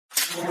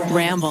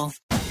Ramble.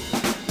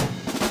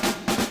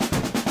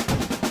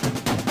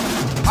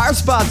 Our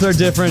spots are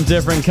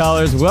different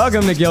colors.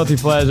 Welcome to Guilty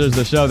Pleasures,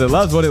 the show that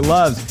loves what it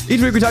loves.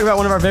 Each week we talk about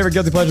one of our favorite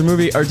Guilty Pleasure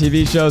movie or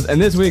TV shows,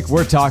 and this week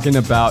we're talking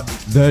about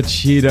the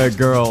Cheetah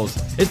Girls.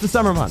 It's the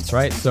summer months,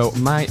 right? So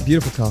my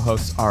beautiful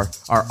co-hosts are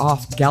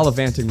off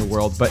gallivanting the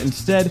world, but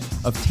instead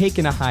of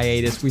taking a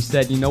hiatus, we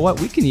said, you know what?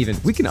 We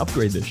can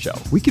upgrade this show.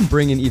 We can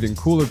bring in even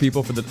cooler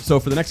people for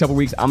the next couple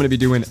weeks. I'm going to be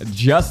doing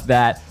just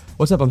that.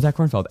 What's up? I'm Zach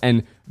Kornfeld,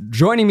 and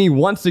joining me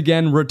once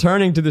again,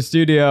 returning to the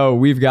studio,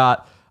 we've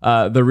got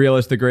the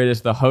realest, the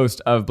greatest, the host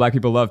of Black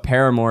People Love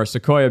Paramore,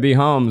 Sequoia B.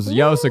 Holmes.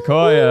 Yo,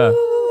 Sequoia.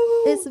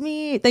 It's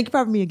me. Thank you for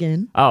having me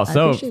again. Oh, I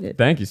so appreciate it.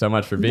 thank you so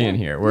much for being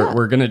here.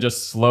 We're going to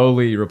just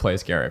slowly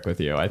replace Garrick with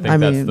you. I think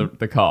that's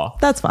the call.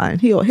 That's fine.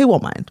 He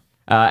won't mind.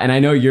 And I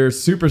know you're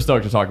super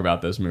stoked to talk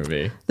about this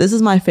movie. This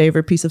is my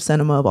favorite piece of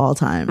cinema of all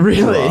time.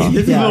 Really?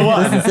 This is the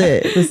one.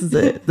 This is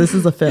it. This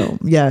is a film.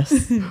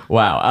 Yes.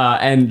 Wow.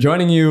 And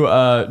joining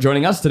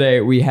us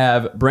today, we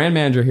have brand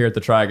manager here at the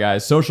Try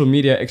Guys, social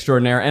media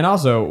extraordinaire, and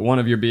also one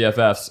of your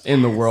BFFs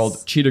in the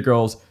world, Cheetah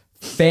Girls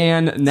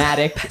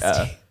fanatic,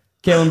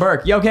 Kaylin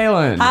Burke. Yo,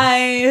 Kaylin.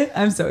 Hi,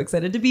 I'm so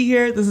excited to be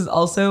here. This is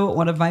also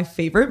one of my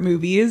favorite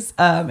movies.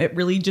 It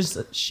really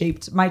just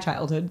shaped my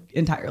childhood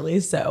entirely.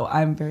 So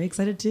I'm very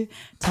excited to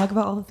talk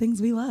about all the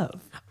things we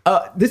love.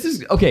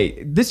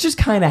 This just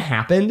kind of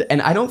happened,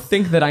 and I don't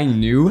think that I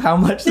knew how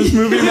much this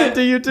movie meant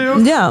to you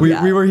two. Yeah.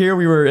 We were here,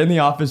 we were in the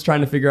office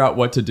trying to figure out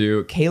what to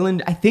do.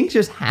 Kaylin, I think,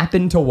 just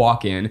happened to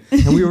walk in,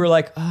 and we were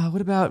like,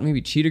 what about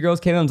maybe Cheetah Girls?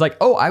 Kaylin's like,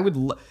 oh, I would,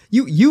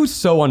 you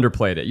so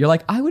underplayed it. You're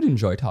like, I would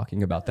enjoy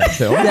talking about that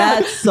film.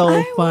 That's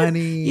so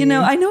funny.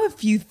 I know a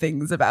few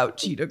things about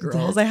Cheetah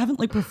Girls. I haven't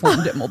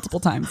performed it multiple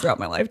times throughout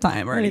my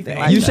lifetime or anything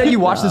like that. You said you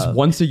watch this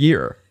once a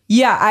year.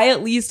 Yeah, I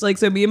at least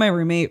so me and my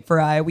roommate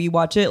Farai, we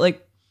watch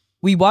it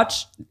we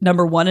watch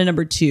number 1 and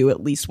number 2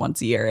 at least once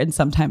a year and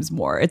sometimes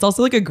more. It's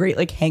also a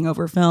great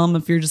hangover film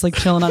if you're just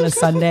chilling on a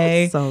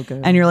Sunday. So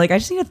good. And you're I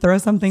just need to throw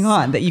something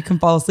on that you can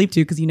fall asleep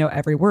to because you know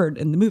every word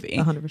in the movie.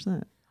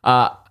 100%.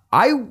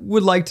 I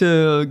would like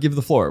to give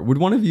the floor. Would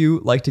one of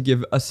you like to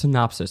give a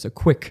synopsis, a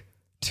quick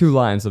 2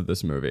 lines of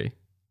this movie?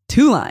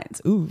 2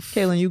 lines. Oof.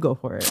 Kaylin, you go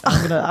for it.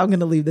 I'm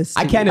gonna leave this to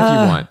I can you. if you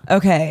want.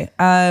 Okay.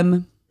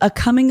 A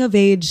coming of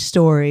age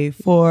story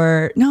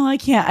for no, I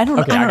can't. I don't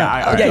know.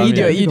 Okay,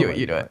 You do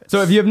it.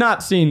 So if you have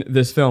not seen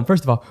this film,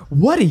 first of all,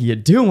 what are you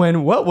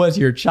doing? What was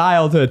your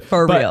childhood?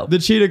 For real. The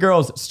Cheetah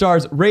Girls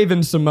stars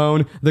Raven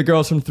Simone, the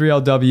girls from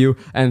 3LW,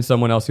 and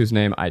someone else whose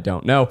name I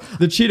don't know.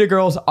 The Cheetah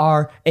Girls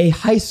are a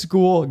high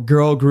school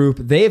girl group.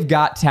 They've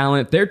got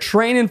talent. They're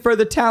training for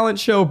the talent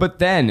show, but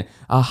then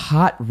a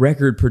hot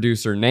record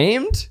producer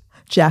named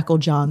Jackal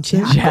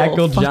Johnson.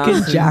 Jackal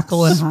Johnson.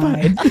 Jackal and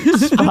Hyde.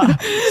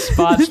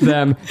 spots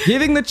them,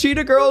 giving the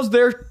Cheetah Girls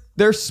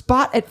their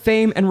spot at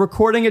fame and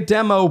recording a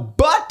demo,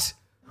 but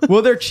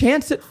will their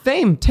chance at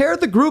fame tear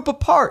the group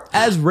apart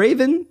as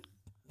Raven,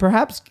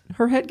 perhaps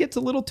her head gets a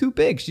little too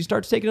big. She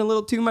starts taking a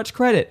little too much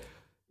credit.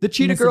 The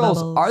Cheetah Girls,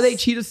 Bubbles. are they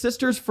Cheetah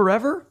sisters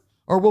forever,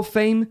 or will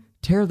fame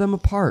tear them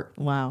apart?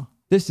 Wow.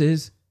 This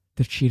is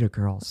the Cheetah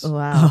Girls.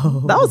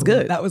 Wow. That was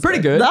good. That was Pretty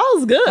good. That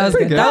was good. That was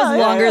Pretty good. That was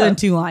longer than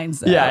 2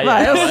 lines. Though. Yeah.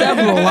 Right, it was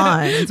several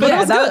lines. But Yeah, it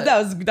was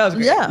good. that was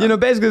great. Yeah.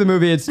 Basically the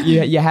movie, it's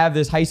you have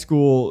this high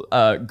school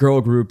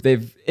girl group.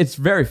 It's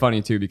very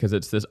funny too because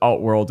it's this alt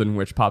world in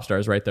which pop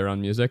stars write their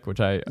own music, which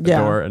I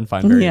adore and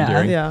find very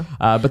endearing. Yeah.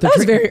 But That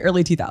was very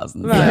early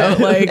 2000s. Right.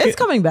 So, It's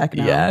coming back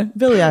now. Yeah.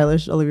 Billie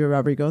Eilish, Olivia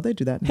Rodrigo, they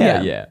do that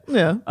now. yeah.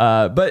 Yeah.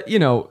 But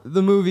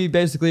the movie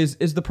basically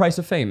is the price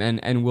of fame,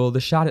 and will the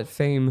shot at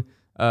fame,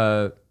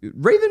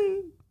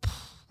 Raven?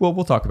 Well,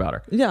 we'll talk about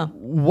her. Yeah.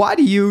 Why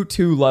do you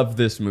two love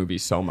this movie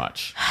so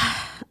much?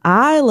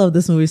 I love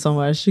this movie so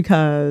much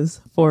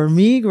because for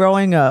me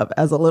growing up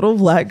as a little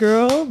Black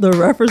girl, the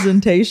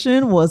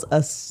representation was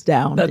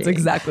astounding. That's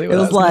exactly what it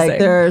I was was gonna like.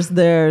 say.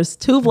 There's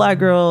 2 Black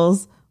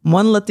girls,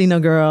 1 Latina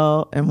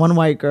girl, and 1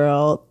 white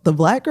girl. The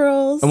Black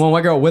girls And one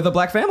white girl with a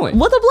black family.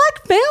 with a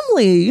Black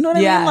family. You know what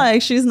I Yeah. mean?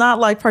 Like she's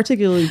not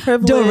particularly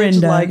privileged.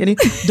 Dorinda.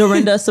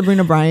 Dorinda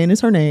Sabrina Bryan is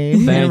her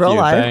name Thank in real you,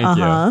 life. thank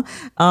you.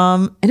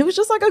 And it was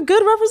just a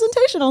good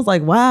representation. I was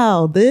like,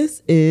 wow,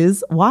 this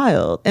is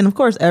wild. And of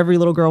course, every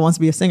little girl wants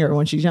to be a singer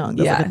when she's young.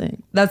 That's a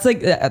thing.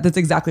 That's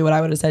exactly what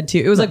I would have said too.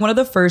 It was one of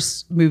the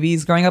first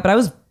movies growing up, and I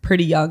was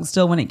pretty young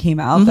still when it came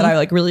out that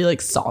I really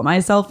saw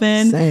myself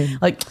in. Same.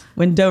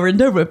 When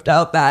Dorinda whipped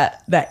out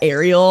that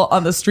aerial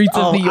on the streets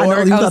of New I know,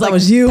 York, you I thought was that like,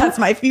 was you. that's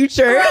my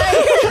future.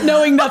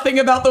 Knowing nothing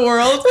about the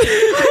world.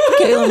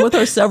 Kaylin with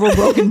her several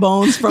broken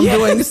bones from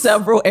doing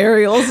several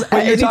aerials at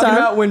You're any talking time.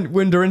 about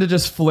when Dorinda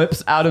just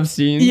flips out of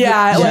scenes.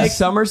 Yeah, she like-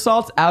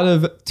 somersaults out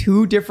of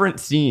 2 different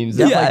scenes.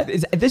 Yeah.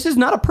 This is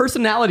not a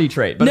personality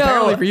trait, but No.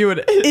 apparently for you it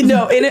is.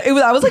 It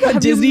was I was a Have you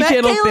Disney met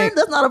Channel Kaylin? thing.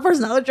 That's not a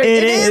personality trait.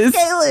 It is.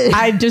 Kaylin.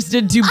 I just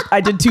did 2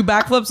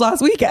 backflips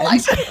last weekend.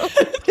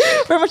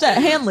 Very much that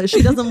handless.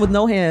 She does them with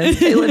no hands.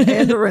 Caitlin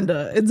and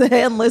Dorinda. It's a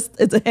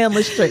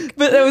handless trick.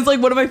 But it was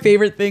like one of my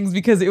favorite things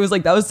because it was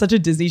like that was such a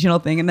Disney Channel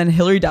thing, and then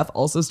Hilary Duff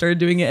also started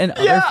doing it in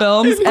other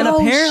films, and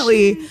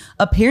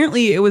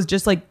apparently it was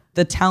just like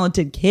the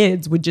talented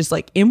kids would just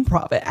like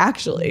improv it.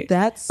 Actually,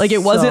 That's like it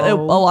wasn't a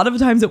so lot of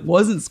times it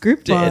wasn't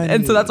scripted,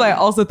 and so that's why I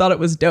also thought it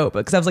was dope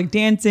because I was like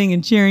dancing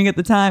and cheering at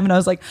the time, and I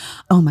was like,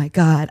 oh my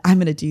god, I'm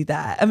gonna do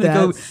that. I'm gonna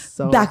That's go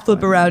so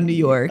backflip funny. around New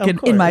York Of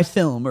in my course.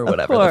 film or Of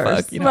whatever course. the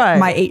fuck. You know, Right.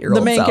 my 8-year-old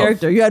The main self.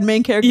 character. You had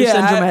main character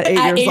syndrome at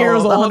 8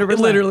 years old. 100%.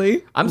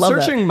 literally. I'm Love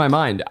that. searching my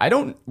mind.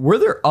 Were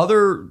there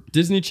other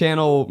Disney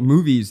Channel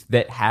movies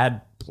that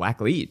had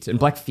black leads and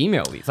black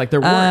female leads? Like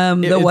there were.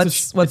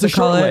 What's it's a it short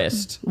called?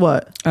 list.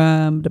 What?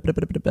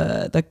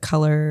 The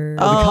color.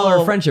 The Color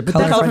of Friendship, but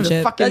Color that's of the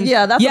Friendship. fucking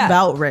That's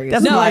about race.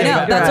 No, I know.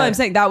 Right. That's what I'm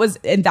saying.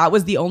 That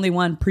was the only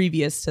one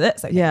previous to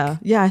this. I think.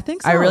 Yeah, I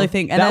think so. I really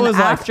think. And that then was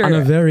after, like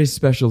on a very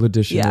special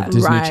edition Yeah. of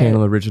Disney Right.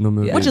 Channel original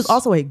movies, which is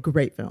also a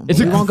great film. It's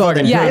a We won't go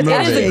fucking there. good movie.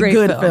 it is a great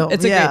good film.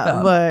 It's a great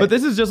film. But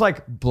this is just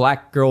like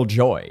Black Girl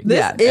Joy. This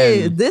Yeah.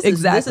 is this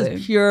Exactly.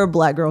 is pure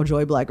black girl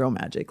joy, black girl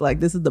magic. Like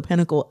this is the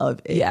pinnacle of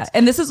it. yeah,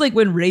 and this is like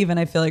when Raven,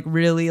 I feel like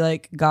really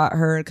like got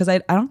her because I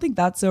don't think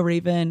That's So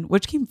Raven,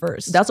 which came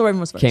first. That's what Raven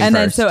was first. Came and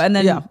first.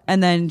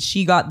 and then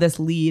she got this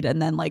lead,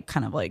 and then like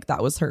kind of like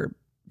that was her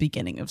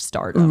beginning of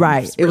stardom.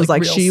 Right. Just It was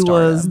like real she was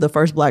stardom. the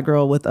first black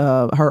girl with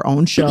her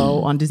own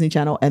show on Disney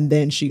Channel, and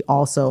then she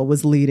also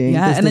was leading.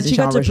 Yeah, this and then Disney she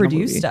got Channel to original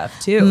produce movie. stuff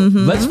too.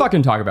 Let's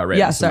fucking talk about Raven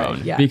Yeah, sorry,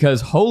 Simone yeah.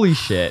 because holy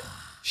shit,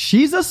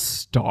 she's a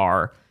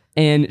star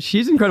and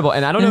she's incredible.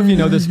 And I don't know if you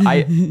know this.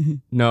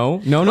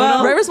 No.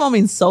 Raven Simone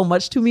means so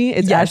much to me.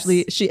 It's Yes.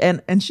 actually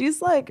and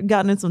she's like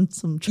gotten in some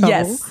trouble.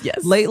 Yes.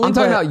 Lately, I'm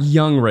talking but- about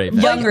young Raven.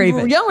 Young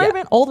Raven. Young Yeah.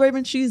 Raven, old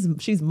Raven, she's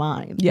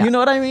mine. Yeah. You know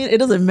what I mean? It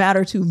doesn't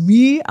matter to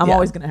me. I'm Yeah.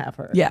 always gonna have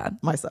her. Yeah.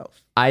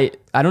 Myself. I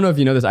don't know if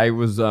you know this. I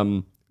was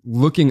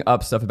looking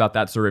up stuff about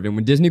That's So Raven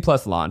when Disney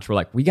Plus launched. We're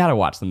like, we gotta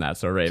watch some That's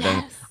So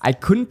Raven. I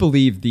couldn't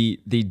believe the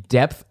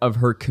depth of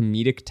her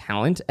comedic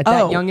talent at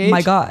that young age.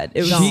 My God,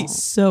 it was She-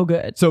 so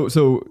good. So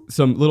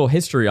some little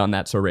history on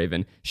That's So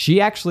Raven.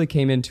 She actually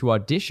came in to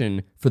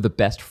audition for the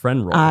best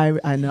friend role.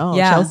 I know.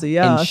 Yeah. Chelsea,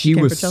 yeah. and she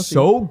came was for Chelsea.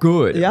 so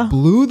good, Yeah.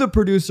 blew the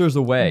producers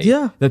away,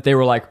 Yeah. that they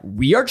were like,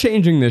 we are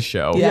changing this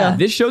show. Yeah.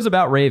 This show's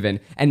about Raven.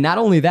 And not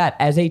only that,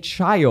 as a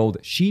child,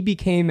 she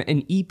became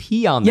an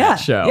EP on Yeah, that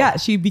show. yeah,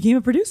 she became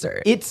a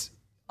producer. It's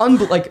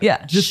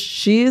Yeah.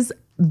 She's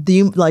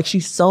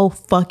she's so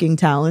fucking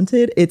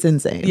talented. It's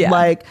insane. Yeah.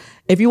 Like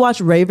if you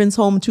watch Raven's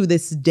Home to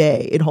this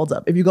day, it holds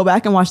up. If you go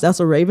back and watch That's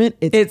So Raven,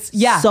 it's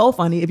so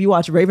funny. If you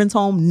watch Raven's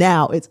Home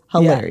now, it's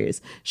hilarious.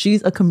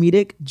 She's a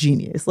comedic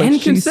genius. Like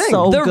And can she's sing.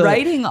 so the good.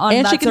 writing on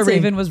And she That's can So sing.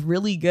 Raven was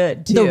really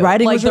good too. The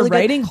writing like was really the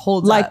writing good.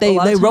 holds like up. A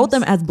lot they of wrote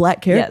them times- as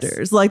black characters.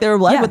 Yes. Like they were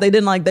black, Yeah. but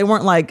they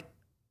weren't like,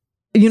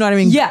 you know what I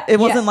mean? Yeah, It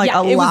wasn't like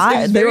a it was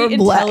lie. They very were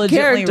black intelligently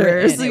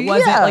characters. written. It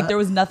wasn't Yeah. like there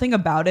was nothing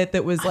about it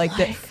that was like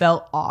that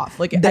felt off.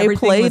 Like They everything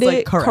played was, like,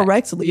 it correct.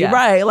 correctly, Yeah.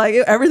 right? Like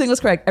everything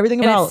was correct. Everything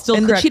And it's about still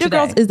and the correct Cheetah today.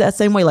 Girls is that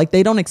same way. Like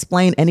they don't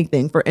explain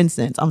anything. For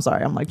instance, I'm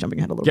sorry, I'm like jumping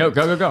ahead a little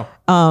bit. Go.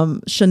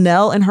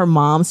 Chanel and her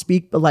mom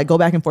speak, but like go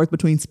back and forth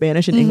between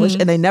Spanish and English,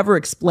 and they never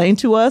explain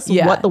to us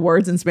Yeah. what the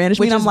words in Spanish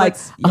Which mean. I'm is like,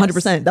 what's-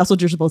 100%. That's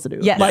what you're supposed to do.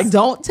 Yes. Like,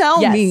 don't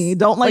tell Yes. me.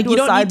 Don't like, Like, do you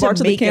a don't need to sidebar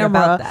to the make it camera.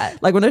 about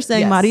that. Like when they're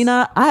saying Yes.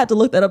 Marina, I had to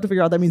look that up to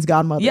figure out that means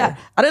godmother. Yeah.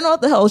 I didn't know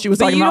what the hell she was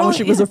But talking you about when don't-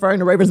 she was yeah. referring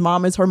to Raven's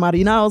mom as her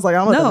Marina. I was like,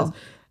 I'm No. You have to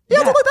Yeah.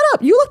 look that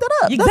up. You look that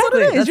up. That's what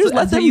Exactly. it is. That's You just what-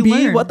 let that's how them you be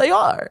learn. what they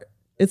are.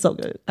 It's so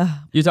good.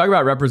 You talk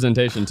about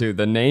representation too.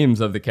 The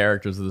names of the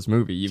characters of this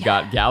movie. You've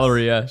got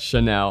Galleria,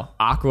 Chanel,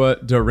 Aqua,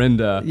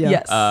 Dorinda. Yeah.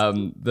 Yes.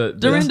 The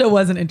Dorinda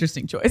was an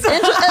interesting choice.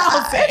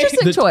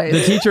 Interesting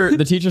choice.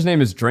 The teacher's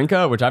name is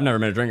Drinka, which I've never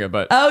met a Drinka,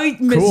 but Oh,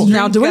 Miss Cool.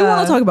 Now, do we Drinka.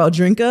 want to talk about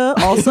Drinka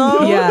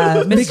also?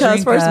 Yeah, Miss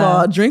because first of Drinka.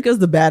 all, Drinka's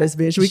the baddest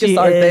bitch. We can She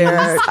start is.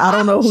 there. I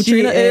don't know who She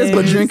Trina is,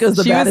 but Drinka's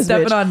the she was baddest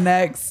stepping bitch. on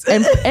necks.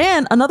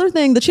 And another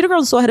thing, the Cheetah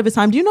Girls is so ahead of its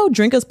time. Do you know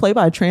Drinka's played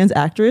by a trans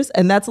actress?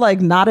 And that's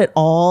like not at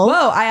all.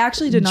 Whoa, I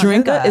actually did not know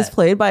Drinka that. is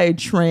played by a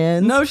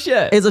trans. No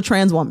shit. Is a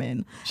trans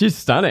woman. she's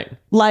stunning.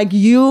 Like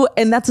you,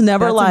 and that's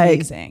never That's like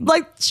amazing.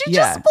 like she's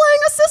Yeah. just playing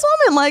a cis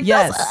woman. Like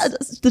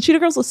Yes. the Cheetah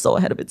Girls was so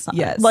ahead of its time.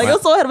 Yes. Like Wow. it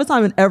was so ahead of its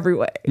time in every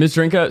way. Miss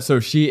Drinka, so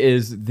she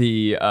is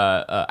the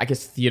I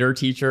guess theater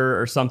teacher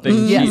or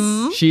something.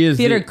 Yes. She is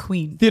Theater the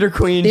queen. Theater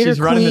queen. Theater She's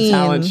running the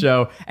talent queen.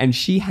 show, and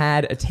she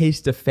had a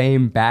taste of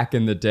fame back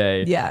in the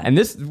day. Yeah. And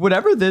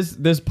whatever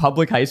this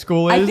public high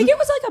school is. I think it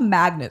was like a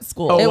magnet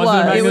school. Oh, It was was.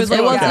 it a magnet It was. school?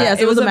 It was. Okay.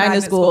 Yes, it was a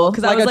magnet school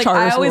because I like was a like, charter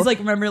I always school. like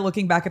remember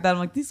looking back at that. I'm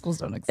like, these schools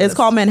don't exist. It's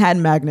called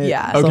Manhattan Magnet.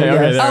 Yeah. Okay, okay,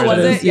 there Oh, it was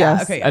is. it? Yeah.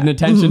 Yes. Okay. Yeah. an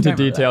attention to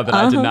Remember detail that.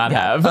 that I did not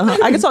have.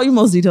 I can tell you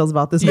most details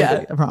about this movie.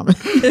 Yeah. I promise.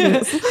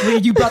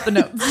 You brought the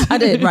notes. I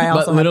did. Right. I But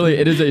also literally,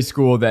 it is a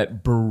school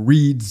that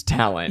breeds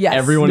talent. Yes.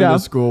 Everyone Yeah. in the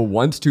school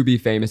wants to be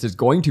famous, is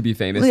going to be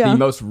famous. Yeah. The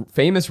most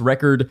famous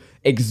record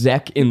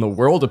exec in the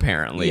world,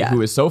 apparently, Yeah.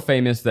 who is so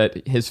famous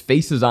that his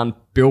face is on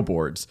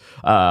billboards,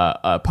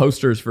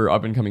 posters for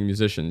up and coming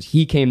musicians.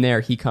 He came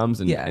there. He comes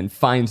and, Yeah. and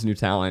finds new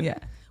talent. Yeah.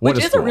 What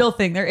Which is a real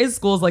thing. There is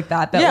schools like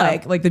that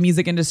like the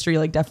music industry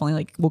like definitely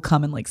like will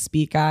come and like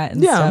speak at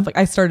and stuff. Like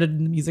I started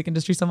in the music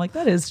industry, so I'm like,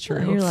 that is true.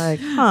 And you're like,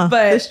 huh,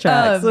 but this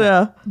tracks.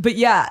 But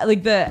yeah,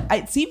 like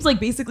it seems like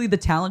basically the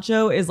talent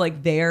show is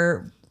like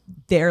their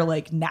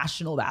like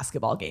national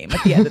basketball game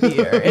at the end of the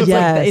year. It's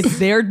like it's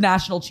their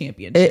national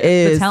championship. It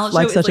is the talent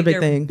like show such is like a big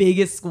their thing.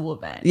 biggest school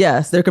event.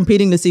 Yes, they're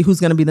competing to see who's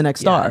going to be the next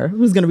star,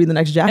 who's going to be the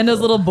next Jack. And those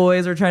little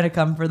boys are trying to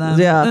come for them.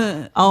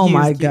 Yeah. Oh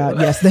my God.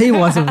 Yes, they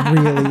was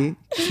really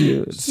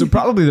cute. So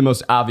probably the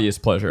most obvious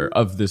pleasure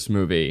of this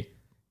movie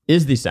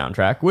is the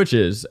soundtrack, which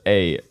is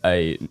a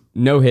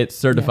no-hit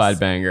certified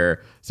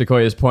banger.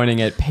 Sequoia's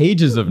pointing at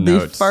pages of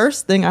notes. The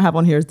first thing I have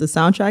on here is the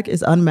soundtrack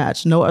is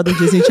unmatched. No other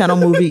Disney Channel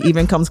movie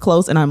even comes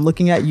close, and I'm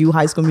looking at you,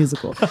 High School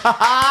Musical.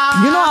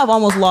 I've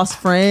almost lost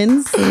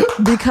friends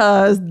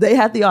because they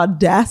had the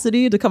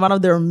audacity to come out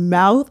of their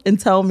mouth and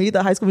tell me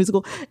that High School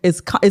Musical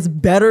is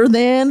better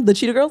than the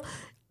Cheetah Girls.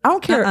 I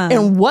don't care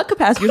in what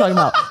capacity you're talking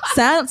about,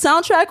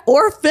 soundtrack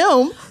or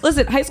film.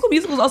 Listen, High School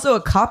Musical is also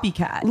a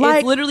copycat.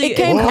 Like, it's literally it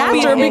came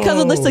after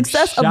because of the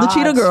success of the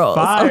Cheetah Girls.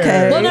 Fired.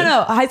 Okay. Well,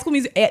 no. High School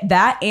Music,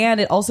 that and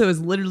it also is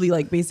literally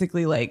like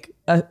basically like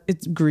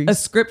it's Grease. a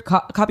script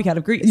copycat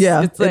of Grease.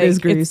 Yeah, it's like, it is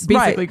Grease. It's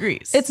basically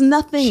Grease. It's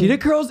nothing. Cheetah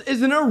Girls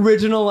is an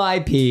original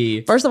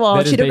IP. First of all,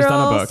 that is Cheetah based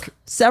on a Girls, book.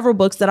 several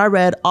books that I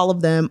read, all of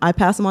them, I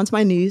passed them on to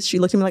my niece. She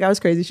looked at me like I was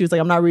crazy. She was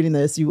like, I'm not reading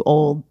this, you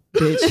old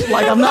bitch.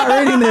 Like, I'm not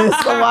reading this.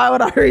 So why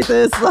would I read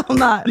this? I'm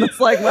not. And it's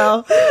like,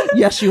 well,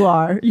 yes, you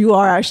are. You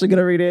are actually going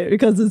to read it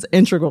because it's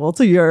integral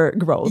to your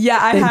growth. Yeah,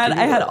 I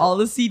had all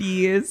the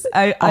CDs.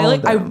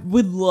 I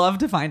would love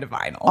to find a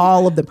vinyl.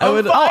 All of them. I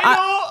would.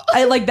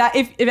 I like that.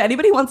 If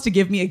anybody wants to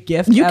give me a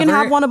gift, you can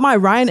have one of my.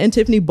 Ryan and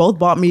Tiffany both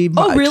bought me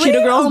really?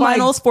 Cheetah Girls Oh my-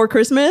 vinyls for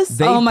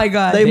Christmas. Oh my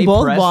God. They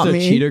both pressed bought a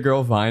me. Cheetah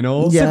Girl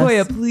vinyl. Yes.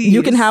 Sequoia, please.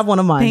 You can have one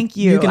of mine. Thank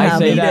you. You can I have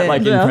say it. that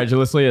like Yeah.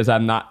 incredulously as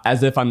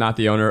if I'm not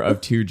the owner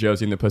of two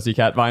Josie and the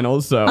Pussycat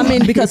vinyls. So I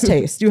mean, because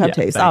taste. You have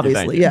taste, thank you,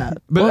 obviously. thank you. Yeah.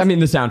 But I mean,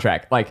 the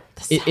soundtrack, like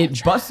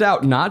it busts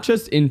out not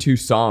just into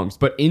songs,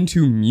 but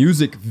into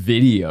music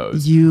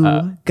videos.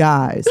 You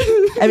guys.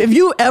 And if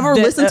you ever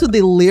listen to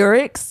the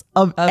lyrics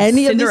of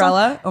any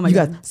Cinderella. of these songs, Oh my you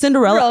God. guys,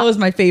 Cinderella was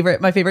my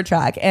favorite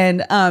track.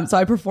 And so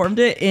I performed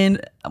it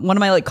in one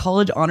of my like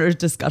college honors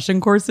discussion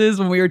courses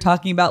when we were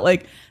talking about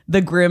like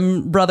the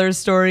Grimm brothers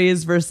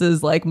stories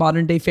versus like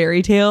modern day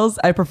fairy tales.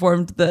 I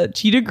performed the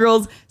Cheetah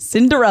Girls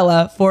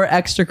Cinderella for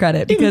extra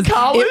credit because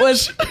it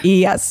was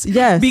yes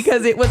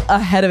because it was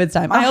ahead of its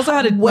time. I also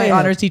had my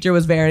honors teacher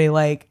was very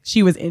like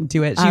she was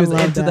into it. She was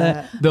into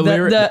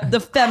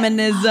the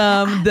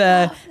feminism,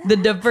 the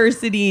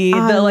diversity,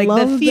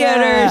 the theater.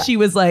 That. She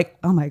was like,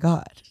 oh my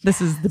God, this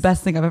is the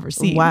best thing I've ever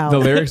seen. Wow. The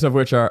lyrics of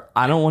which are,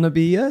 I don't want to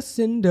be a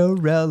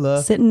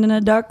Cinderella. Sitting in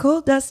a dark,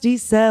 cold, dusty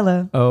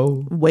cellar.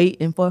 Oh.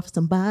 Waiting for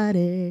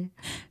somebody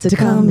to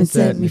come and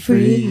set me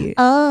free.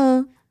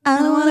 Oh, I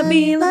don't want to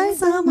be like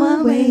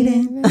someone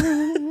waiting.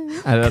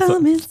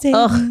 Come and take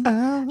me.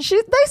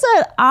 They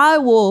said, I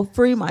will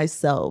free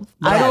myself.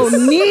 Yes. I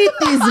don't need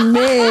these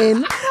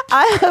men.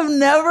 I have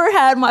never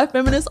had my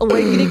feminist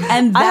awakening.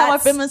 And I had my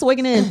feminist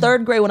awakening in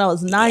third grade when I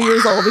was 9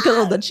 years old because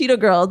of the Cheetah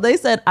Girls. They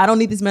said, I don't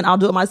need these men. I'll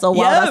do it myself.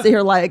 While I sit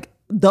here like,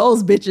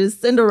 those bitches,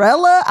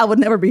 Cinderella, I would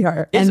never be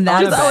her. And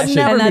that's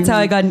how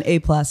I got an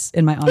A+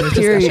 in my honors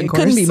discussion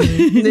course. Couldn't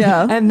be me.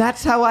 Yeah. And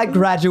that's how I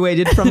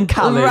graduated from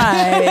college.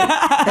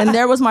 Right. And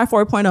there was my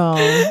 4.0.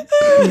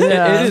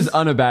 Yeah. It is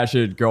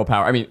unabashed girl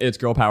power. I mean, it's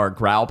girl power,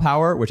 growl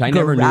power, which I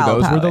never knew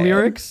those were the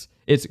lyrics.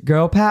 It's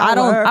girl power.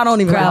 I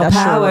don't even think that's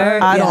true.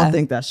 I don't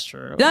think that's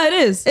true. No, it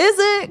is. Is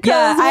it?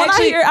 Yeah,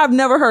 I've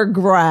never heard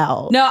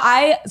growl. No,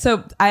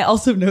 I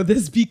also know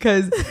this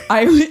because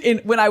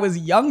when I was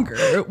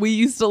younger, we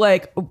used to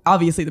like,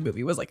 obviously the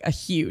movie was like a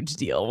huge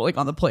deal, like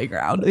on the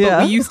playground. Yeah.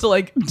 But we used to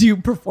like do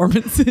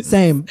performances.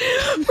 Same.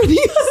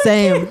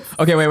 Same.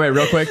 Okay, wait,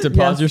 real quick to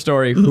pause your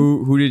story.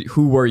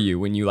 Who were you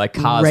when you like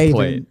cosplayed?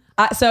 Raven.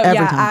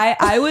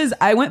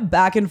 I went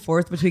back and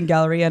forth between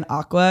Galleria and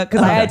Aqua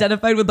because I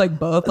identified with like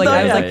both. Like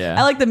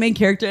I like the main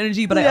character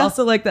energy, but I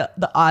also like the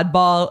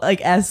oddball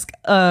like esque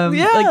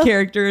like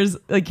characters,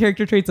 like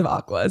character traits of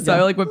Aqua. So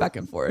I like went back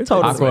and forth.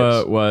 Totally.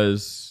 Aqua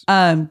was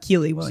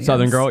Keely Williams,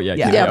 Southern Girl.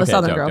 Yeah, the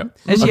Southern Girl.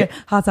 And she had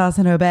hot sauce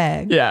in her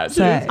bag. Yeah,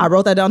 I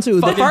wrote that down too.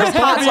 The first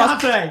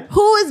hot sauce.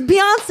 Who is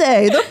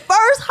Beyonce? The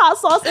first hot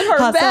sauce in her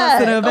hot bag.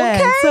 Sauce in her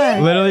bag.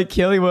 Okay. Literally,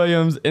 Keely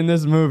Williams in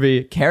this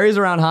movie carries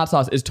around hot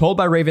sauce, is told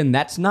by Raven,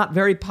 that's not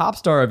very pop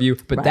star of you,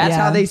 but that's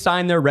how they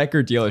sign their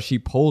record deal, is she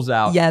pulls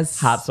out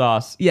hot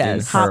sauce in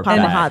her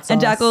bag. Hot sauce. And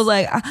Jackal's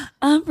like,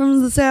 I'm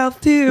from the South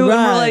too. Right.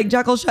 And we're like,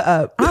 Jackal, shut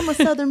up. I'm a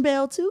Southern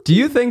Belle too. Do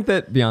you think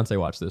that Beyonce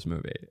watched this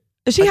movie?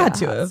 She had hot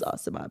to.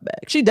 sauce in my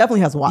bag. She definitely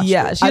has watched it. She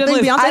I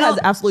think definitely- Beyonce I has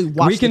don't- absolutely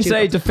watched it. We can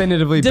say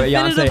definitively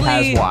Beyonce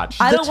has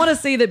watched. I don't want to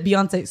say that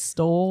Beyonce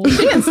stole. She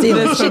didn't steal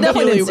it. She from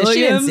definitely Keely didn't steal it.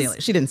 She didn't Williams. steal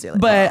it. She didn't steal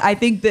it. But I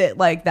think that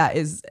like that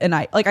is, and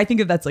I think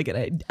that that's like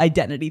an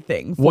identity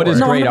thing. What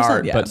is great 100%,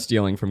 art yeah. but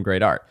stealing from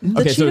great art?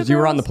 The Okay, so Cheetah you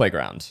were on the Girls?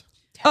 playground.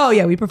 Oh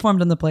yeah, we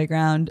performed on the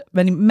playground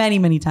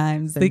many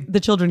times. The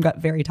children got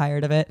very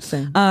tired of it.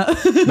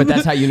 But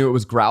that's how you knew it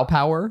was Growl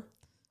Power?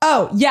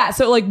 Oh yeah,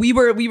 so like we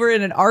were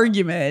in an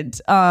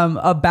argument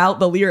about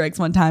the lyrics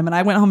one time, and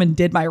I went home and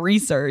did my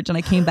research, and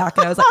I came back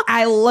and I was like,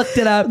 I looked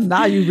it up.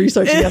 Now you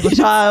researching as a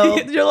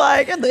child. You're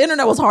like, and the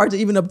internet was hard to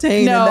even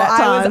obtain. No, in that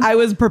time. I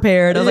was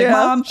prepared. I was like,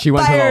 Mom, she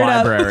went to the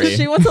library.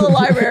 She went to the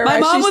library. My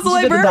mom was a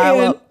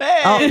librarian.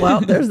 Hey. Oh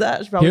well, there's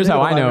that. Here's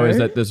how I know is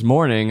that this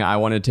morning I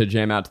wanted to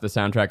jam out to the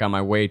soundtrack on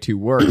my way to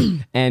work,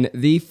 and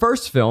the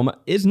first film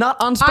is not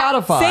on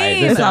Spotify.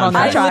 Same. It's not on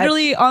that. I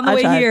literally on the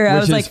way here, I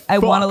was like, I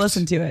want to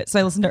listen to it, so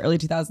I listened to early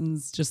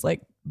 2000s, just like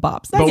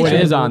bops. But when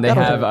it is on, they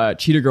have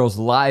Cheetah Girls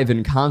live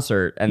in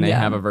concert, and they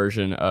have a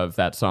version of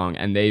that song,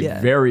 and they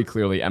very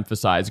clearly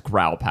emphasize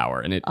Growl Power,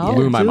 and it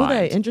blew my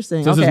mind.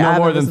 Interesting. So this is no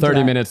more than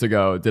 30 minutes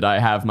ago did I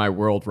have my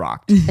world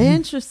rocked.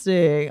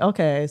 Interesting.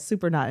 Okay,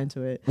 super not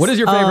into it. What is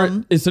your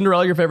favorite? Is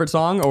Cinderella your favorite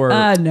song, or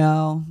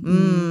no,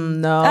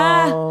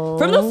 no?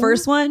 From the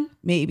first one,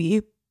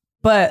 maybe,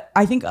 but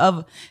I think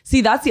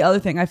that's the other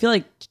thing. I feel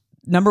like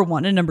number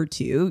 1 and number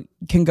 2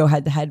 can go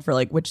head to head for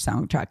like which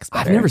soundtrack's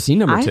better. I've never seen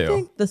number 2.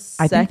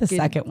 I think the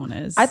second one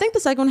is. I think the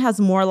second one has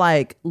more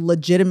like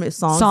legitimate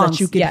songs that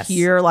you could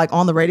hear like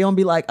on the radio and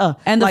be like,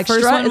 and the like,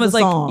 first Strut one was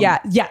like, song.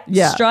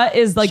 yeah. Strut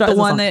is like the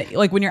one that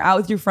like when you're out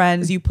with your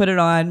friends, you put it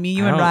on.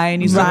 You and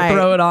Ryan used to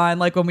throw it on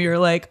like when we were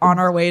like on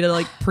our way to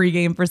like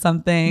pregame for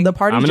something. The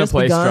party I'm gonna just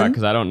play begun. Strut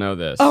because I don't know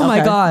this. Oh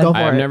my god, go for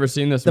I've it. never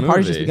seen this The movie.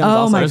 party just begun.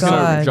 Oh my I'm just god,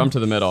 gonna jump to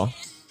the middle.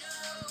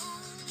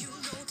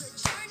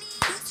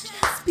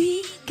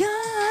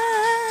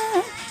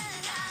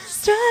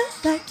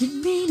 Like you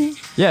mean it.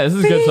 Yeah, this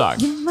is a good song.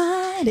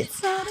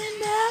 It's not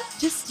enough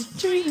just to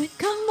dream it.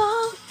 Come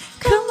on.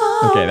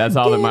 Okay, that's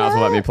all that Miles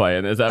will let me play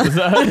in this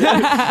episode.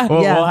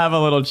 We'll have a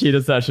little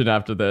cheetah session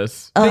after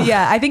this. But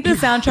yeah, I think the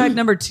soundtrack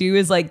number 2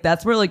 is like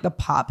that's where like the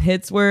pop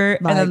hits were,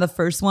 and then the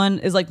first one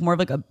is like more of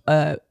like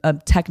a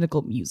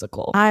technical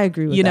musical. I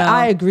agree with that.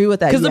 I agree with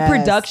that because the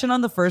production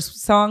on the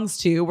first songs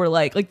too were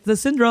like the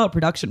Cinderella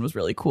production was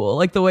really cool.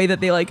 Like the way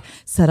that they like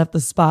set up the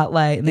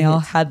spotlight and they all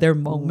had their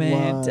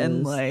moment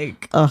and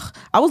like.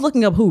 I was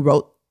looking up who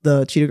wrote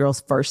the Cheetah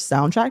Girls first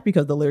soundtrack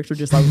because the lyrics were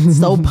just like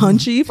so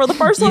punchy for the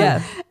first one.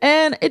 Yeah.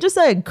 And it just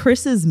said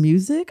Chris's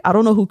music. I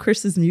don't know who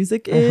Chris's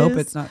music is. I hope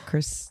it's not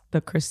Chris.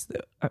 It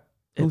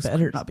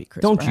better not be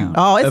Chris. Don't Brown. you?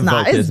 Oh, it's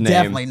not. Evoke It's his name.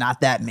 definitely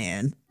not that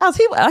man.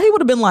 He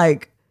would have been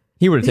like.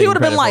 He would have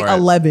been like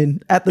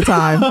 11 at the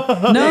time.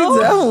 No,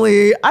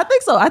 definitely. I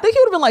think so. I think he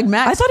would have been like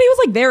Max. I thought he was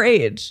like their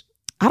age.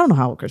 I don't know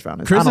how old Chris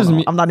Brown is.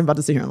 I'm not even about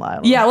to sit here and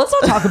lie. Yeah, let's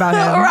not talk about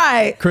him.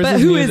 Right.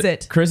 But who is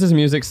it? Chris's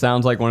music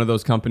sounds like one of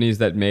those companies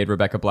that made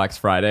Rebecca Black's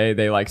Friday.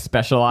 They like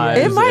specialize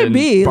It might in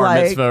be, bar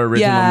like- mitzvah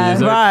original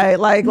music. Right.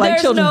 Like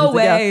There's children's no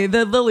music, yeah. way.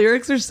 The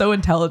lyrics are so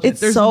intelligent.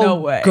 It's There's so no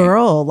way.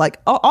 girl.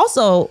 Like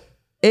also,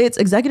 it's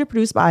executive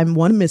produced by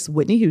one Miss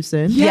Whitney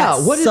Houston. Yeah,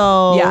 Yes. what is-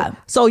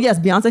 So yes,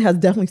 Beyonce has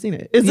definitely seen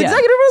it. It's Yeah.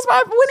 executive produced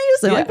by Whitney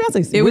Houston. Yeah. Like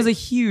Beyonce's seen It was a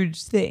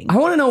huge thing. I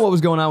want to know what was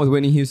going on with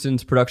Whitney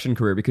Houston's production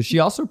career because she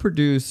also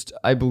produced,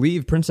 I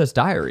believe, Princess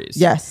Diaries.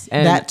 Yes,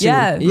 and that too.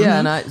 Yeah,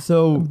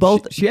 and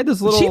both. She had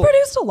this little. She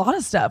produced a lot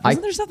of stuff.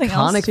 Wasn't there something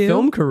else iconic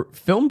too?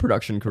 film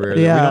production career that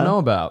we Yeah. don't know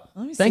about.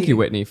 Thank you,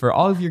 Whitney, for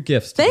all of your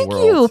gifts. To Thank the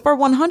world. you for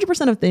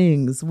 100% of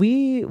things.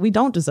 We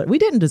didn't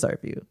deserve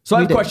you. So I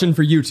We have a question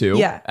for you two,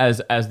 Yeah.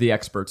 as the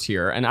experts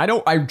here, and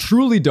I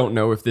truly don't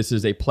know if this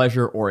is a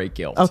pleasure or a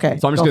guilt. Okay,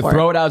 so I'm just go gonna for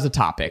throw it out as a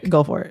topic.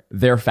 Go for it.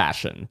 Their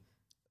fashion.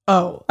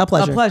 Oh, A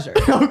pleasure. A pleasure.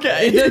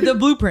 Okay. The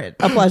blueprint.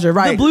 A pleasure,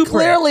 right? The blueprint.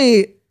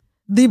 Clearly,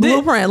 the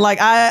blueprint. Like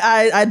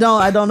I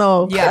don't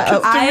know. Yeah.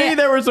 To me,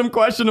 there were some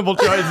questionable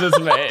choices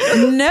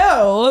made.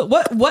 No.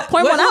 What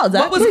Point one out,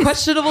 Zach, What was please.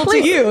 questionable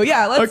Please. to you?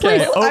 Yeah. Let's.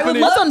 Okay, I would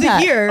opening- love Let's to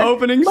unpack. hear.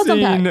 Opening Let's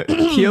scene, unpack.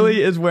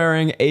 Keely is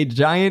wearing a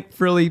giant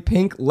frilly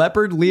pink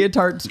leopard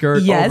leopard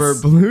skirt Yes. over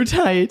blue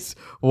tights,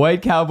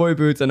 white cowboy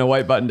boots, and a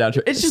white button-down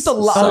shirt. It's just a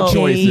lot of Okay.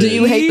 choices. Do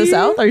you hate the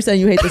South? Are you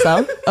saying you hate the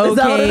South? Okay. Is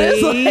that what it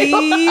is?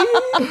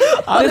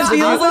 This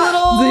feels a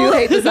little. Do you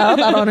hate the South?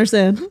 I don't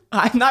understand.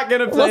 I'm not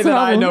gonna say What's the that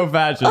I problem? know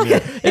fashion.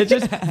 Here. It's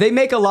just they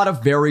make a lot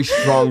of very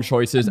strong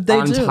choices They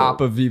on do.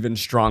 top of even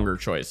stronger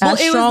choices. Well, It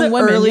was strong the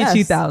women, early yes.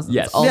 2000s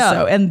Yes. also.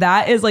 Yeah. And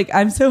that is like,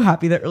 I'm so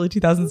happy that early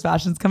 2000s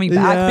fashion's coming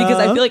back Yeah. because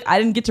I feel like I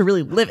didn't get to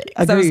really live it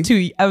because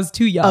Agree. I was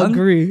too young.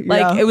 Agree, Like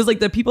yeah. it was like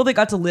the people that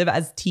got to live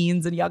as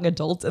teens and young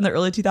adults in the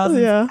early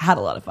 2000s Yeah. had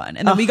a lot of fun.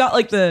 And then we got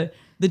like the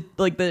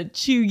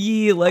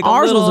chuggy, like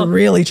Ours a little, was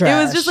really It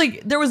trash. was just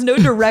like, there was no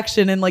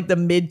direction in like the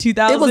mid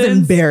 2000s. It was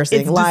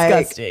embarrassing. It's like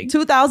disgusting.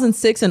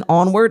 2006 and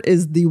onward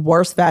is the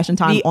worst fashion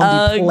time The on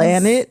Uggs. the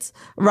planet.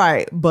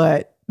 Right,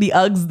 but The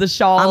Uggs, the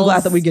shawls. I'm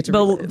glad that we get to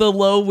relive. the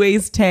low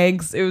waist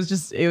tanks. It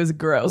was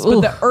gross.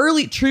 But the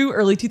early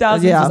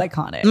 2000s Yeah. was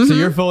iconic. So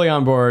you're fully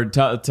on board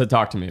to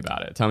talk to me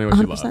about it. Tell me what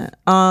you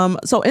love.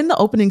 So in the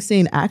opening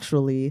scene,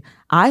 actually,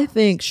 I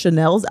think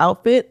Chanel's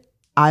outfit,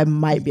 I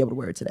might be able to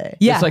wear it today.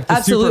 Yeah, It's like the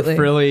absolutely. super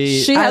frilly.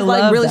 She I has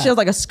like love really, that. she has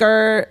like a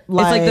skirt. It's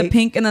like the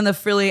pink and then the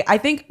frilly. I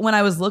think when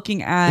I was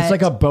looking at it's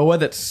like a boa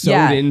that's sewed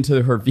Yeah.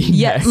 into her V-neck.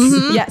 yes,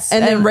 yes,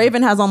 And then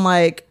Raven has on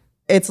like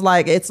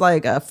It's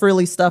like a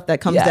frilly stuff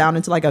that comes down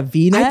into like a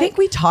V-neck. I think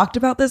we talked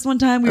about this one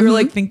time. We were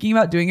like thinking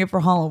about doing it for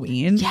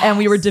Halloween, and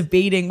we were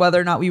debating whether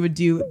or not we would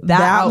do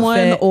that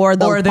one or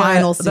the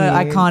final scene, the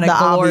iconic the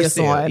velour obvious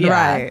suit. one,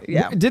 right?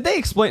 Yeah. Did they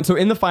explain? So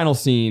in the final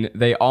scene,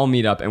 they all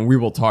meet up, and we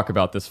will talk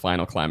about this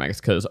final climax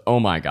because oh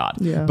my god!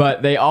 Yeah.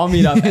 But they all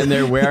meet up, and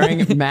they're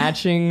wearing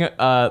matching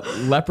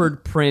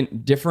leopard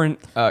print, different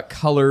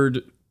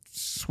colored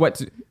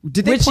sweats.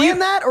 Did they plan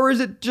that, or is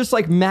it just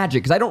like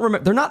magic? Because I don't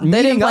remember. They're not. They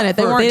didn't meeting plan up it.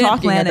 They for- weren't didn't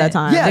talking plan at that it.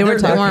 time. Yeah, they they're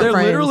weren't friends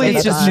literally at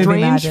that just time.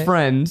 strange Magic.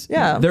 friends.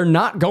 Yeah. They're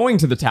not going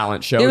to the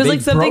talent show. It was They've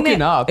like something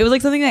broken up. It was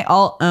like something they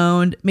all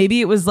owned. Maybe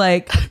it was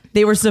like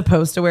they were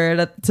supposed to wear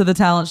it to the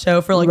talent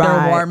show for like their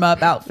Right. warm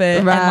up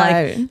outfit, Right.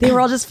 and like they were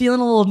all just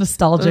feeling a little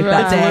nostalgic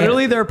that It's day.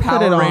 literally their it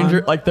Power on.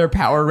 Ranger, like their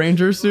Power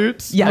Ranger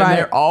suits. Yeah. and Right.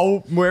 they're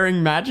all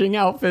wearing matching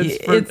outfits.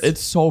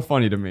 It's so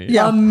funny to me.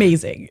 Yeah.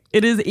 Amazing.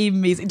 It is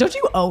amazing. Don't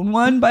you own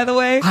one, by the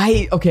way?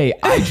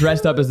 I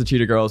dressed up as the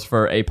Cheetah Girls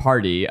for a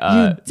party.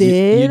 You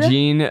did?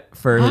 Eugene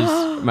for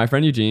his my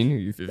friend Eugene.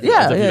 If you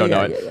don't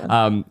know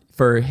it.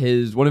 For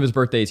one of his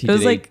birthdays, he It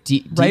was did like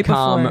a right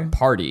decom before.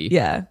 party.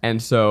 Yeah.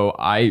 and so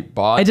I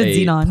bought I did a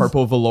Xenon.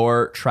 purple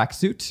velour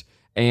tracksuit.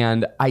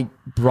 And I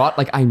brought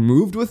I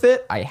moved with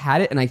it. I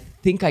had it, and I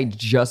think I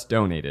just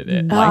donated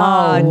it weeks ago.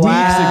 I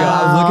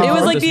was looking It was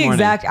for like this the morning.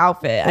 exact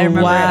outfit. I remember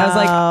it. I was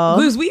Wow.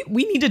 like, Luz,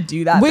 we need to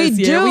do that We this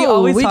do. year. We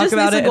always we talk just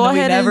about need it to go and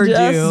then ahead we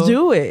never and just do.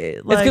 do it.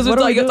 It's because what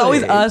are we it's always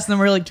doing? us, and then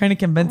we're like trying to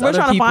convince We're other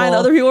trying people. to find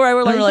other people. Right?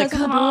 We're And like,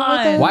 come "You guys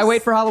wanna do it with on. us?" Why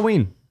wait for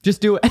Halloween? Just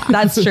do it.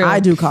 That's true. I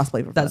do cosplay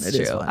for fun. That's It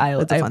is true.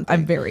 fun. It's a fun I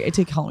thing.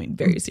 take Halloween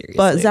very seriously.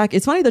 But Zach,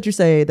 it's funny that you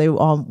say they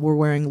were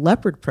wearing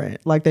leopard print,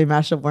 like they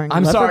mashed up wearing.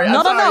 I'm leopard. sorry, I'm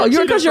No, sorry.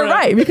 you're Cheetah you're print.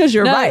 right. Because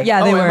you're No, right.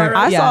 yeah, they am I were. right?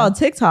 I yeah. saw a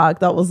TikTok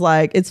that was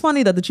like, it's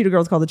funny that the Cheetah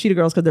Girls called the Cheetah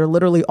Girls because they're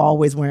literally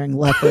always wearing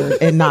leopard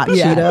and not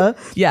cheetah.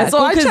 Yeah, And so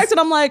well, I 'cause- checked it.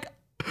 I'm like,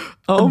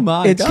 Oh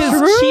my It's god!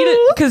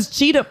 true. Because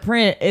cheetah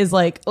print is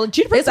like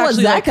cheetah print it's is what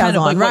actually Zach like kind has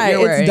of on, like what right? you're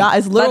wearing.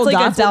 It's little That's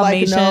like dots a with, like,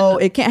 Dalmatian. no,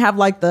 it can't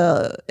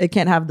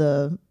have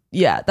the.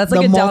 Yeah, that's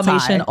like The a multi.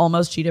 Dalmatian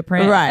almost cheetah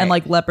print. Right. And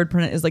like leopard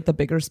print is like the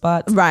bigger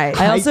spots. Right.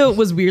 I also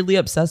was weirdly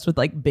obsessed with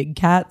like big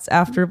cats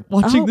after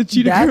watching Oh, the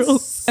Cheetah that's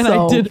Girls. And I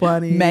so did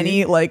funny.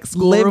 many like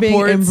school Living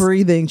reports and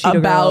breathing Cheetah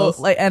about Girls.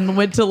 like and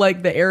went to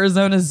like the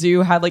Arizona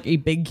Zoo, had like a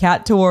big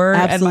cat tour.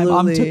 And my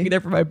mom Absolutely. took me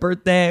there for my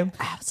birthday.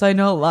 So I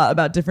know a lot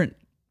about different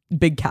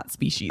big cat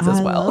species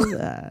as I well. love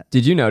that.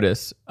 Did you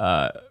notice?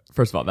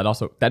 First of all,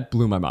 that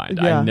blew my mind.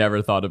 Yeah. I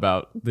never thought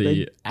about the They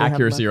have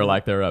accuracy or leopard.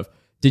 lack thereof.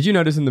 Did you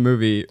notice in the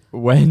movie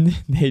when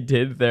they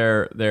did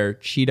their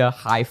cheetah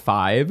high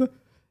five,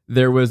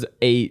 there was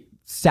a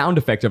sound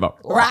effect of a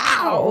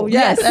Wow.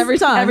 Yes, every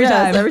time. Every Yes,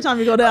 time. Every time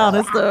you go down,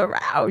 it's the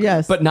wow.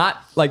 Yes. but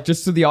not like,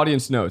 just so the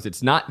audience knows,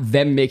 it's not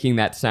them making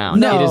that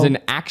sound. No. It is an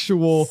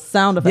actual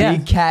Sound effect.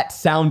 big cat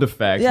sound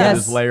effect that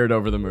Yes. is layered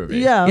over the movie.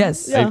 Yeah.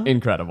 Yes. Yeah.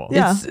 Incredible.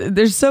 Yeah.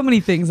 There's so many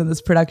things in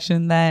this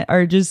production that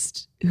are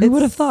just who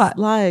would have thought?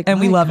 Like, and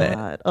we my love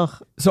God. it.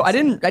 Ugh. So I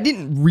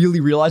didn't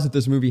really realize that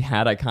this movie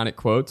had iconic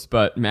quotes,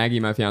 but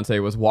Maggie, my fiance,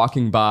 was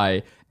walking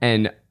by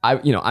and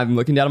I'm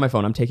looking down at my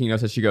phone, I'm taking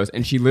notes as she goes,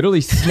 and she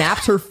literally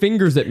snaps her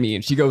fingers at me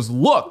and she goes,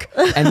 "Look,"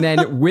 and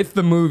then with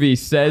the movie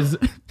says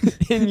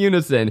in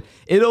unison,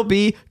 "It'll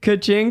be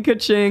ka-ching,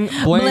 ka-ching,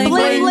 bling,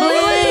 bling,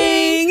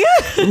 bling."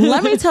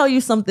 Let me tell you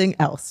something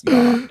else,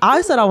 y'all.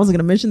 I said I wasn't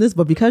going to mention this,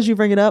 but because you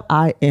bring it up,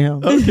 I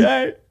am.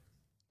 Okay.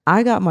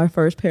 I got my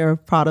first pair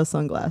of Prada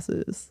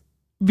sunglasses.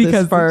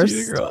 Because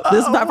this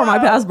back for my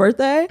past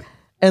birthday.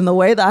 And the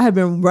way that I had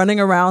been running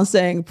around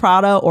saying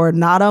Prada or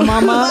Nada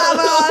Mama,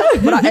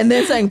 and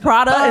then saying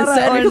Prada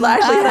instead because I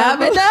actually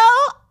have it now.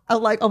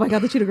 I'm like, oh my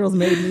God, the Cheetah Girls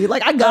made me.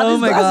 Like, I got Oh these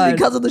my glasses God.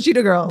 because of the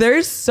Cheetah Girls.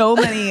 There's so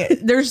many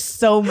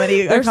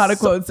iconic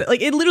quotes. Like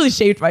it literally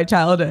shaped my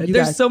childhood. You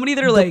There's guys, so many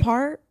that are the like,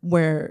 part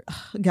where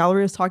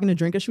Gallery is talking to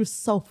Drinka, she was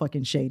so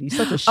fucking shady.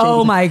 Such a shady.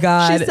 oh my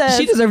God. She says-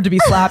 She deserved to be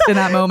slapped in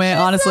that moment.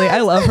 Honestly, I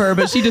love her,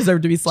 but she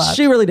deserved to be slapped.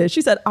 She really did.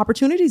 She said,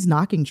 opportunity's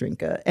knocking,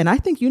 Drinka. And I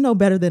think you know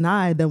better than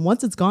I, then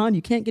once it's gone,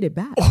 you can't get it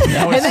back.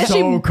 That was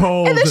so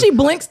cold. And then she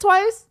blinks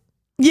twice.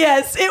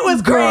 Yes, it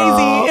was Girl.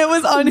 crazy. It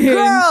was unhinged.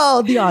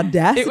 Girl, the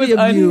audacity It was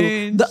of you,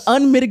 unhinged. the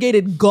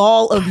unmitigated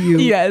gall of you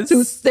Yes.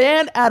 to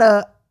stand at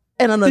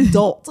an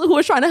adult who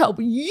is trying to help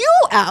you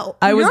out.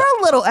 I was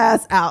your little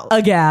ass out.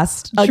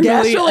 Aghast.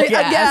 Aghast, Truly really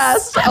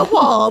aghast,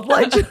 appalled.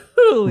 Like,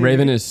 truly.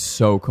 Raven is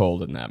so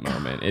cold in that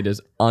moment. It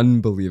is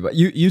unbelievable.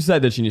 You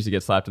said that she needs to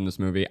get slapped in this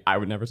movie. I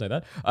would never say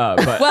that.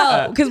 But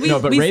Well, because we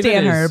Raven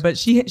stand is- her, but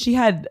she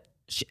had,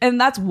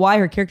 and that's why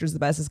her character is the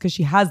best, is because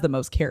she has the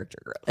most character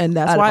growth. And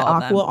that's out of why all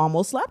of them. Aqua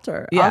almost slapped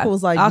her. Yeah. Aqua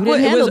was like, Aqua, you it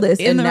didn't handle was this,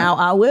 in and the- now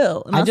I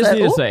will. And I just said,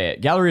 need to "Ooh." say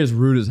it. Gallery is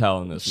rude as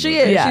hell in this She movie.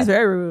 is. Yeah. She's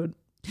very rude.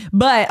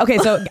 But okay,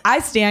 so I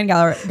stand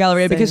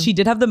Galleria because Same. she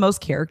did have the most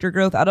character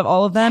growth out of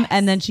all of them,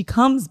 and then she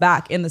comes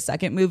back in the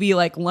second movie,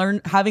 like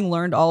having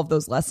learned all of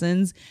those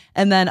lessons,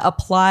 and then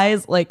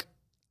applies like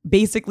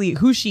basically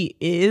who she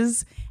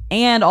is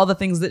and all the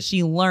things that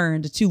she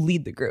learned to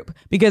lead the group.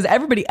 Because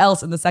everybody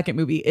else in the second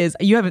movie is,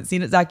 you haven't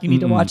seen it, Zach, you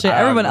need to watch it.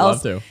 Everyone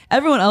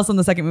else in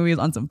the second movie is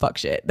on some fuck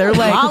shit. They're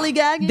like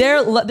lollygagging.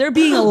 They're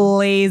being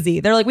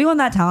lazy. They're like, we won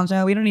that talent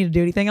show. We don't need to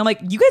do anything. I'm like,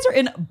 you guys are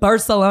in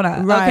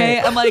Barcelona,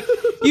 okay? I'm like,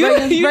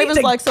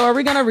 Raven's like, so are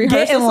we gonna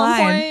rehearse at some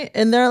point?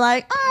 And they're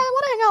like, I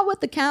want to hang out with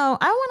the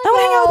count. I want to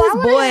hang out with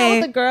this boy. Hang out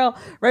with the girl.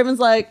 Raven's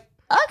like,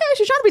 okay,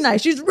 she's trying to be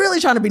nice. She's really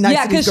trying to be nice.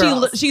 Yeah, because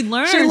she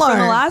learned from the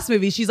last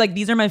movie. She's like,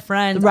 these are my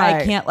friends. Right.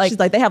 I can't like. She's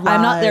like, they have lives.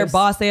 I'm not their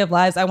boss. They have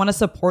lives. I want to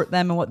support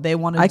them and what they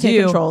want to do. I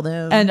can't control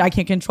them, and I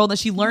can't control them.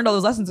 She learned all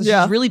those lessons. And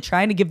she's really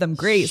trying to give them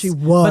grace. She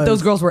was, but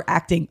those girls were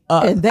acting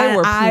up, and they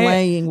were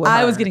playing with her.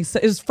 I was getting.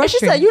 It was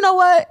frustrating. And she said, you know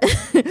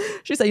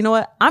what? She said, you know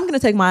what? I'm gonna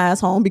take my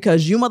ass home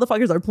because you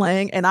motherfuckers are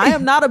playing, and I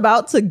am not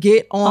about to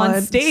get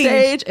on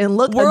stage and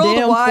look worldwide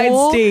a damn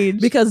fool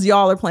stage because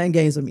y'all are playing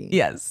games with me.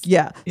 Yes.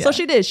 Yeah. So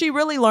she did. She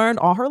really learned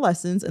all her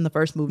lessons in the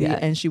first movie,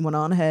 and she went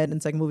on ahead in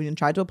the second movie and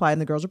tried to apply it,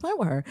 and the girls were playing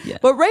with her.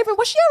 But Raven,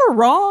 was she ever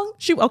wrong?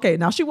 She was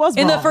wrong.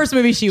 In the first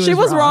movie she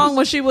was wrong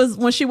when she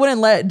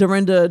wouldn't let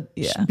Dorinda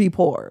be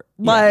poor.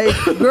 Like,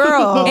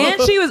 girl.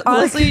 And she was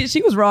honestly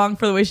she was wrong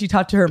for the way she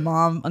talked to her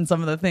mom on some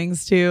of the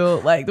things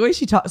too, like the way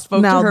she spoke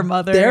to her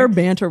mother. Their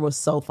banter was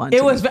so fun.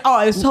 It was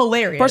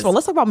hilarious. First of all,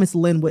 let's talk about Miss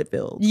Lynn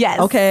Whitfield.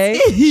 Yes.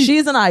 Okay.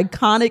 She's an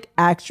iconic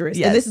actress,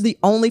 and this is the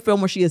only film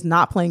where she is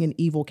not playing an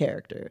evil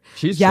character.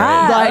 She's great.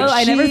 Like,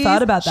 I never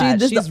thought about that.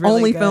 This is the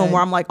only film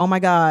where I'm like, oh my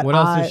god, what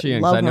else is she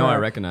in? Because I know I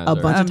recognize her.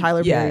 A bunch of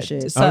Tyler Perry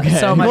shit.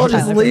 So much. We'll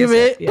just leave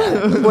it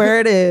where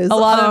it is. A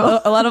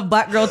lot of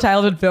black girl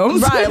childhood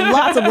films. Right,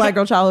 lots of black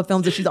girl childhood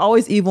films, and she's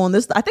always evil. And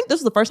I think this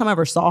is the first time I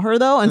ever saw her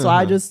though, and so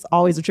I just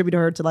always attributed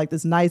her to like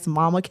this nice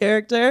mama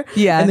character.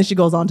 Yeah, and then she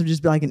goes on to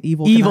just be like an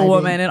evil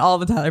woman and all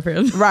the Tyler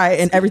Perry, right,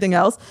 and everything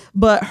else.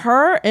 But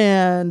her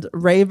and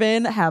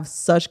Raven have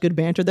such good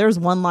banter. There's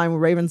one line where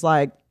Raven's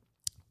like,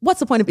 what's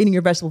the point of eating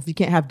your vegetables if you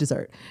can't have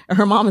dessert? And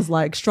her mom is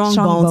like, strong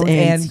bones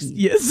and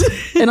yes.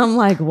 And I'm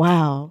like,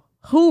 wow,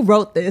 who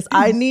wrote this?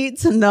 I need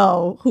to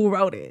know who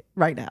wrote it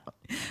right now.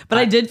 But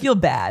I did feel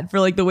bad for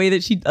like the way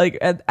that she like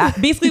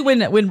basically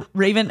when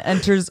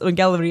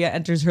Galleria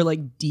enters her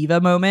like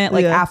diva moment,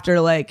 like after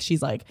like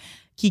she's like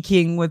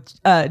kikiing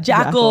with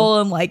Jackal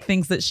and like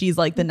thinks that she's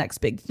like the next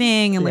big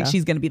thing and like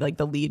she's gonna be like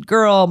the lead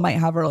girl, might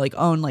have her like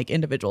own like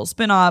individual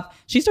spinoff.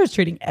 She starts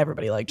treating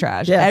everybody like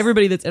trash.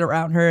 Everybody that's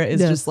around her is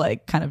just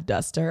like kind of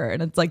dust to her,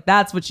 and it's like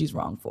that's what she's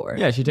wrong for.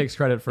 Yeah, she takes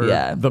credit for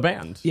the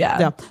band.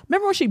 Yeah.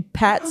 Remember when she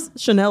pats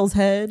Chanel's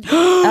head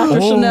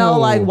after Chanel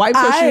like wipes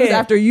her shoes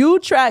after you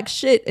track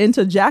shit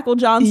into Jackal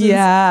Johnson's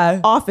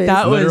office?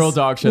 That was literal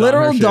dog shit.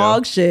 Literal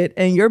dog shit,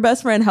 and your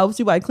best friend helps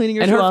you by cleaning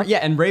your shoe off. Yeah,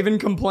 and Raven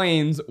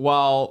complains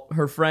while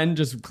her friend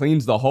just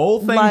cleans the whole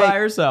thing by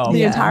herself.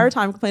 The entire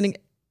time cleans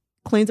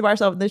it by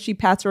herself. And then she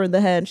pats her in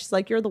the head and she's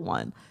like, you're the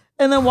one.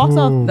 And then walks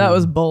off. That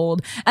was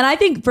bold. And I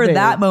think for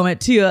that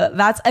moment too,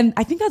 and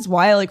I think that's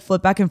why I like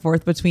flip back and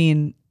forth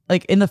between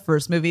like in the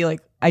first movie,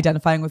 like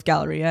identifying with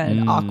Galleria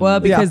and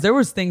Aqua, because there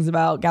was things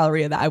about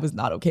Galleria that I was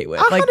not okay with.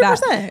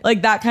 100%.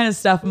 Like that kind of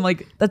stuff. I'm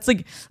like, that's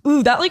like,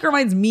 ooh, that like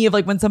reminds me of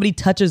like when somebody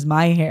touches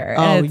my hair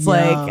and it's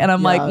like, and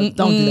I'm like,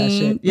 don't do that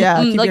shit.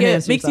 Yeah. Keep like your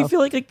it makes you feel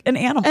like an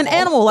animal. An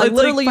animal, like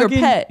literally like your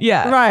pet.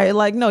 Yeah. Right.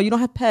 Like, no, you don't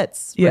have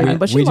pets. Yeah. Right?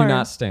 But we do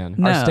not stan.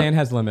 No. Our stan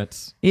has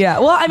limits. Yeah.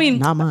 Well, I mean,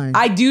 not mine.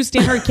 I do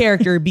stan her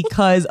character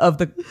because of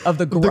the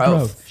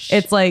growth.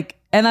 It's like,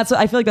 and that's what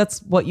I feel like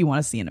that's what you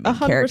want to see in a main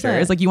character.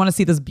 It's like you want to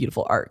see this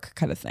beautiful arc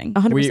kind of thing.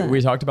 100%. We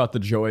talked about the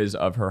joys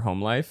of her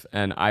home life,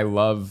 and I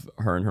love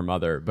her and her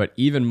mother, but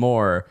even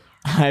more,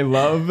 I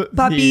love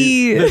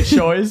the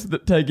choice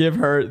to give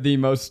her the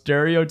most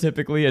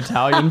stereotypically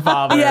Italian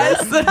father.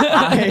 Yes.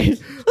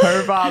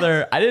 Her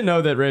father, I didn't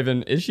know that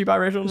Raven, is she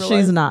biracial in real life?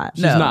 She's not.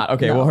 She's not.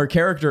 Okay, well, her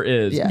character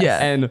is. Yes. Yeah.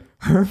 And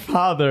her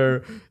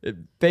father,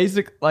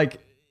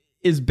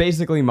 is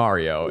basically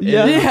Mario.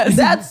 Yes.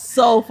 That's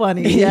so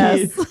funny.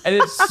 Yes. And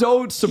it's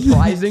so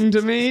surprising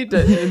to me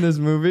in this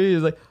movie.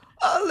 He's like,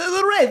 oh,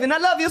 little Raven, I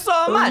love you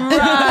so much.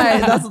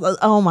 Right.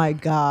 Oh my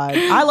God.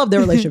 I love their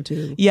relationship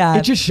too. Yeah.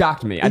 It just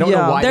shocked me. I don't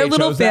know why their they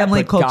little chose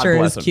family that, but culture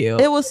God is bless cute.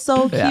 them. It was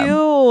so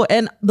cute.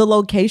 And the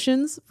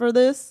locations for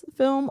this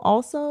film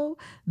also,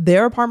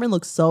 their apartment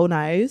looks so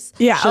nice.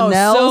 Yeah.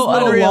 Chanel's so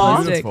little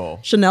unrealistic.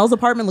 loft. Chanel's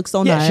apartment looks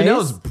so nice.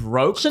 Chanel's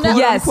broke. Chanel,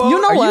 yes.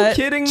 You know Are what?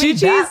 you kidding me?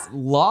 Chi-Chi's That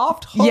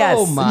loft? Yes.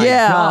 Oh my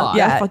Yeah. God.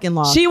 Yeah, fucking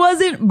loft. She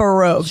wasn't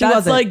baroque. She That's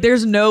wasn't. like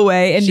there's no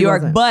way in She New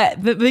York. wasn't.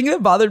 But the thing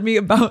that bothered me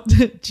about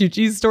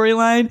Chi-Chi's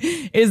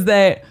storyline is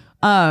that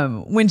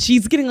when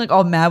she's getting like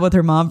all mad with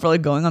her mom for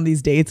like going on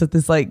these dates with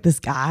this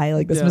guy,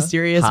 like this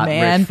mysterious Hot,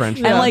 man, rich French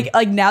and man.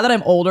 like now that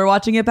I'm older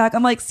watching it back,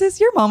 I'm like, sis,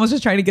 your mom was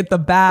just trying to get the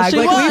bag. She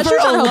like, was. leave She her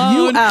was trying to help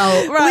alone. you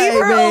out. Right,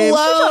 leave her babe. She's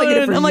alone. trying to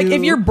get it for I'm like, you.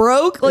 if you're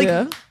broke, like,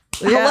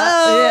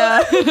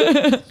 hello.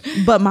 Yeah.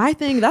 But my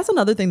thing, that's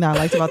another thing that I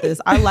liked about this.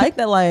 I like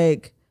that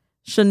like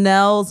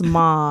Chanel's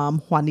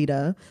mom,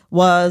 Juanita,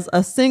 was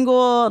a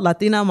single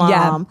Latina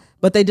mom,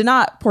 but they did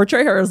not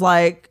portray her as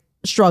like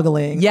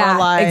struggling. Yeah, or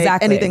like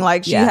exactly. anything.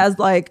 Like she Yeah. has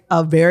like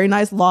a very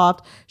nice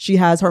loft. She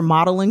has her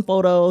modeling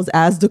photos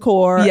as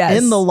decor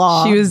Yes. in the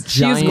loft. She was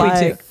Giant,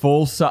 quick too.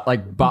 full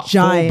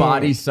Giant. full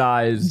body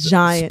size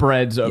Giant.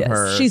 spreads of Yes.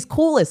 her. She's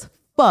cool as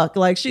fuck.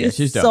 Like she's,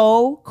 she's dope.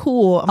 so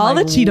cool. I'm All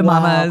like, the cheetah wow.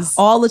 mamas.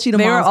 All the cheetah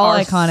They mamas were all are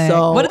iconic.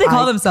 so What did they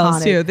call themselves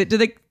iconic. too? Did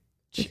they?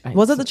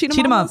 Was it the cheetah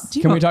mamas?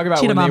 Can we talk about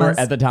Cheetah when they were mamas.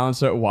 at the talent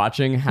show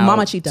watching how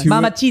Mama Cheetahs. two-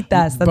 Mama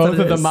Cheetahs, that's both what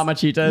it of the is. Mama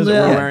Cheetahs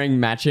Yeah. were wearing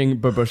matching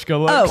babushka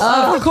looks?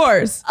 Oh, of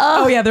course.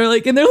 Oh yeah, they're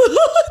like in their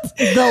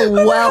The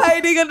wealth.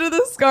 hiding under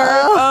the scarf.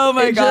 Oh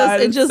my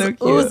god, It it's just so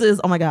cute. oozes.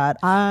 Oh my god.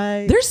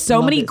 There's so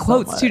love many it so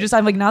quotes too. much. Just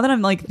I'm like now that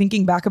I'm like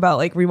thinking back about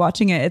like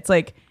rewatching it, it's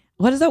like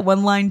what is that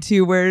one line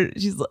too where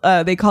she's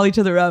they call each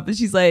other up and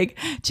she's like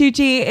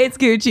Chi-Chi, it's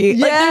Gucci.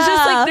 Like there's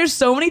just Yeah. like there's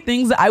so many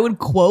things that I would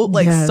quote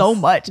like Yes. so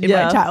much in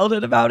Yeah. my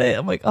childhood about it.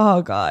 I'm like,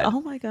 oh god. Oh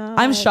my god.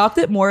 I'm shocked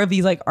that more of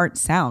these like aren't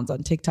sounds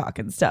on TikTok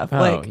and stuff. Oh,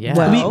 like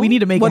yeah. we need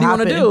to make what it do you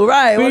happen. want to do?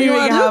 Right. We What do need you to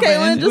want make to it do,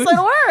 happen. Caitlin? Just say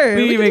the word.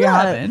 We need to can make do it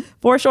that. happen.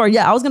 For sure.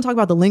 Yeah. I was going to talk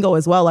about the lingo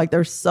as well. Like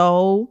they're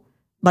so,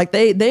 like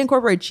they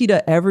incorporate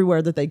cheetah everywhere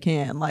that they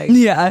can. Like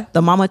Yeah.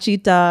 the mama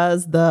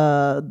cheetahs,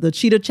 the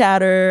cheetah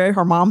chatter.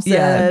 Her mom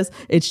says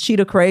it's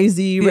cheetah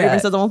crazy. Raven Yeah.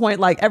 says at one point,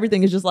 like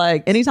everything is just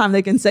like anytime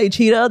they can say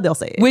cheetah, they'll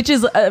say it. Which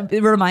is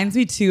it reminds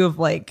me too of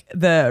like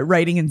the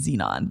writing in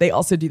Xenon. They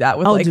also do that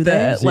with Oh, like do the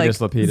they? like Zetus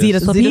Lapidus.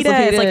 Zetus Zetus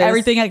Lapidus. It's like Lapidus.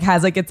 everything like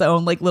has like its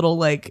own like little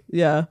like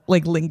Yeah.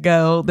 like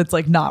lingo that's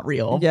like not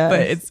real. Yes.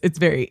 But it's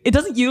very it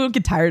doesn't you don't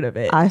get tired of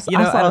it. I you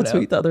know? saw a don't know.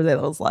 tweet the other day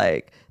that was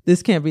like,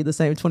 this can't be the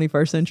same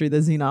 21st century that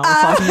Xenon was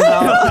talking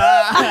about.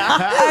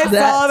 I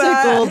That saw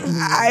that. tickled me.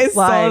 I saw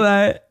Like,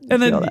 that.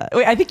 And then feel that.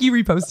 wait, I think you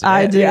reposted it.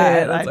 I did. Yeah,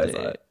 I that's what did.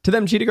 saw. To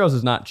them, Cheetah Girls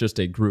is not just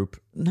a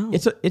group. No.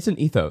 It's an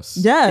ethos.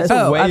 Yes. It's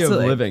a Oh, way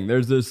absolutely. of living.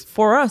 There's this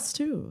For us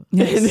too.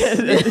 Yes.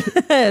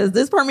 Yes,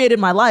 this permeated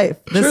my life.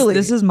 Truly.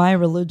 This is my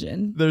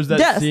religion. there's that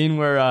Yes. scene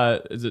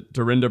where is it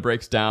Dorinda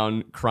breaks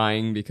down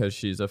crying because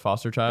she's a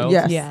foster child.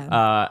 Yes.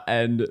 Yeah.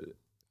 And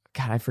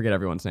God, I forget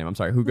everyone's name. I'm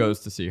sorry. Who goes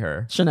to see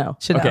her? Chanel.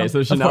 Okay,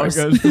 so Chanel course.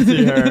 goes to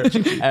see her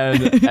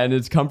and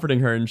is comforting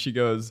her, and she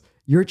goes,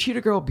 "You're a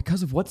cheetah girl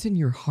because of what's in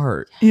your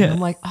heart." Yeah. And I'm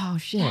like, "Oh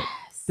shit,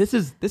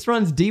 this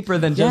runs deeper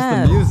than just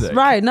Yes. the music."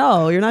 Right.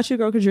 No, you're not cheetah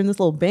girl because you're in this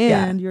little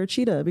band. You're a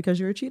cheetah because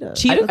you're a cheetah.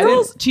 Cheetah I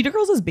Girls. Cheetah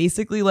Girls is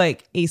basically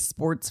like a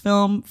sports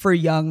film for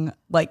young,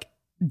 like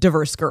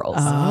diverse girls.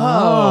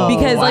 Oh.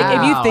 Because like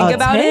if you wow. think A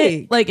about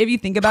take. it, like if you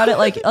think about it,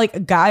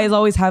 like guys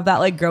always have that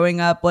like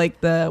growing up,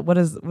 like the what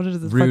is this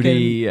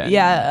Rudy fucking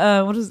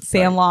and- what is it,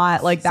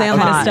 Sandlot, like that kind of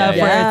Sandlot, stuff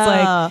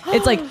yeah. where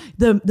it's like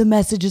the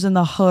messages in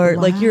the heart,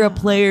 like you're a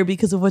player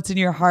because of what's in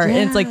your heart, and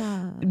it's like.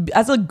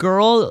 As a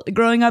girl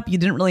growing up, you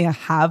didn't really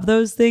have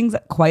those things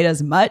quite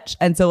as much.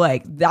 And so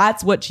like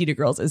that's what Cheetah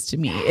Girls is to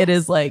me. It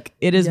is like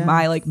Yes.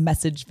 my like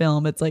message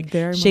film. It's like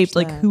Very much shaped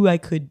like that. who I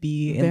could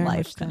be in Very life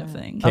much kind of that.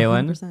 thing.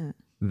 Kaylin, 100%.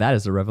 that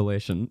is a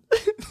revelation.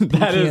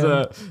 that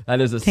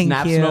is a Thank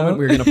snaps you. moment.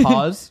 We're gonna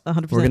pause.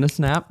 100%. We're gonna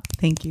snap.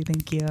 Thank you.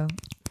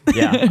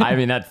 Yeah, I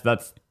mean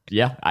that's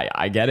yeah.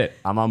 I get it.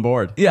 I'm on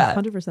board. Yeah.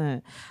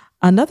 100%.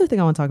 Another thing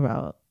I want to talk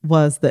about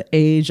was the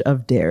age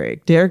of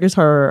Derek. Derek is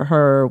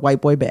her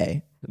white boy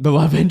bae. The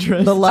love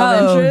interest. The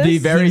love Oh, interest. The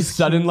very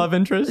sudden love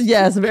interest.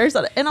 Yes, very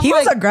sudden. And I'm He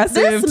was like,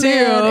 aggressive, this too.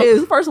 man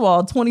is first of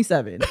all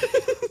 27.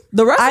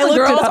 The rest I of the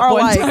looked girls it up are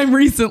one like, time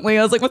recently.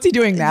 I was like, what's he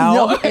doing now?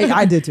 No, hey,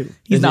 I did too.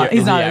 He's Is not. he-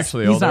 He's is not. he As,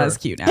 actually he's not older? as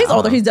cute now. He's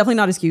older. He's definitely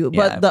not as cute.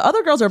 Yeah. But the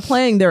other girls are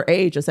playing their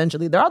age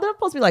essentially. They're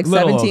supposed to be like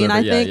Little 17, older, I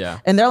but yeah, think. yeah.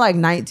 And they're like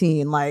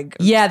 19, like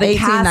Yeah, the 18,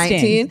 casting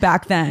 19.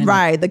 back then.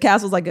 Right. The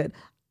cast was like good.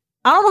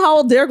 I don't know how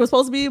old Derek was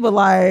supposed to be, but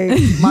like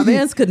my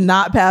man's could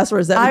not pass for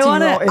a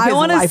 17-year-old. I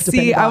want to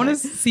see. I want to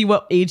see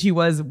what age he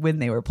was when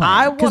they were playing.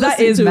 I 'Cause want to that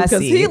see is too because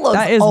messy. he looks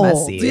that is old.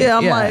 messy. Yeah,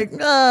 I'm like,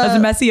 that's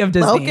messy of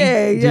Disney.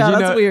 Okay, Did yeah, you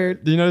that's know-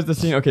 weird. Do you notice the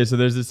scene? Okay, so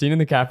there's a scene in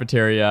the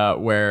cafeteria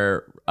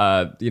where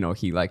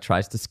he like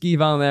tries to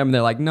skeeve on them and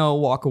they're like, no,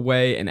 walk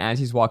away. And as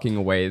he's walking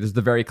away, there's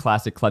the very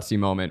classic klutzy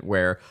moment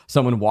where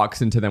someone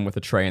walks into them with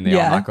a tray and they all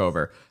Yeah. knock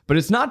over. But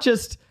it's not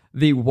just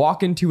the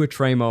walk into a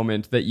tray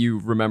moment that you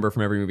remember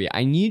from every movie.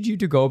 I need you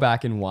to go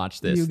back and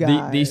watch this. You The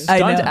guys.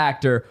 stunt I know.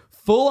 actor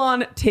full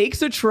on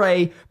takes a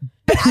tray,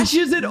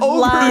 bashes it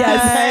over his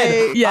Yes.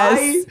 head.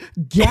 Yes.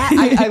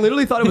 I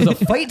literally thought it was a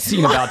fight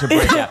scene about to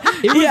break out.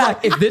 It was Yeah. like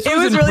if this It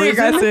was was in really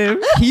prison,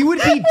 aggressive. he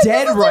would be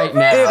dead right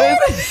now.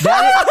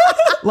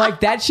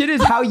 That shit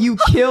is how you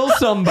kill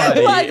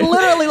somebody. Like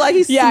literally, like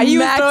he Yeah, he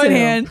was smacked throwing him.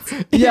 hands.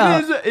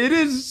 Yeah. it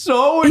is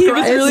so He was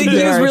aggressive. really, he was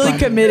very really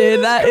funny. committed.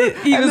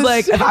 He And was the like,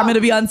 if sound- I'm going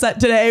to be on set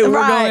today, we're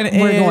Right. going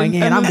in. We're going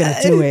in. I'm gonna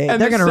do it.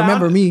 And They're the gonna sound-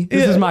 remember me.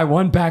 This is my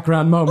one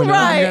background moment. and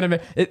Right. I'm gonna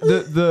make it,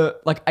 the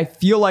like. I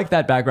feel like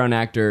that background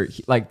actor.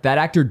 like that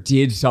actor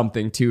did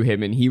something to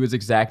him and he was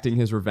exacting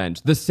his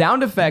revenge. The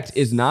sound effect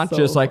is not so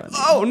just like, funny.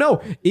 oh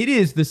no, it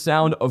is the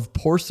sound of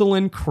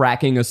porcelain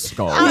cracking a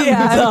skull.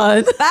 Yeah,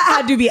 done. that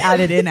had to be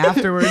added in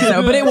afterwards,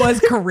 though. But it was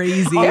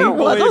crazy. Oh,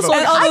 Well, those Unbelievable.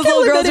 ones- all I those can't little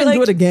believe girls they are didn't like-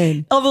 do it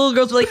again. All the little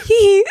girls were like,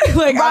 hee.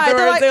 Like Right,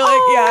 afterwards, they're like,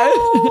 yeah.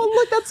 oh,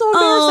 look, that's so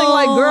embarrassing.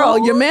 Like,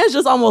 girl, your man's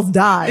just almost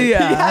died.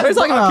 Yeah. He had We're a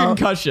talking about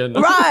concussion.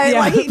 right. Yeah.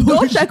 Like,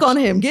 go check on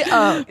him. Get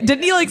up.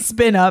 Didn't he like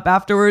spin up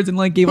afterwards and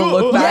like gave a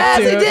look back? Yes,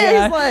 too? he did.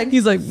 Yeah.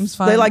 He's like, it's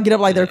fine. They like get up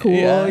like they're cool.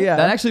 Yeah.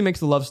 That actually makes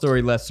the love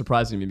story less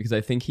surprising to me because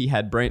I think he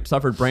had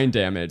suffered brain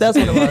damage. That's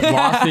what it was.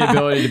 Lost the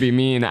ability to be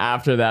mean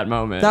after that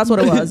moment. That's what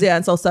it was. Yeah.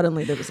 And so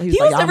suddenly they was, He like,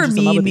 was I'm never just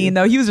in love with mean you.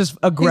 though. He was just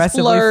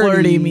aggressively flirty,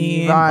 flirty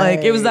mean. right.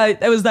 Like it was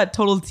that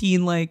total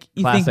teen like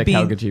you classic think being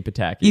Helga G.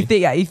 Pataki.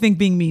 you think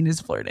being mean is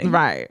flirting.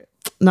 Right.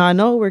 Now I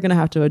know we're gonna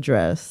have to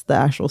address the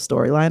actual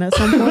storyline at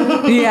some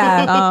point.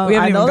 Yeah. we haven't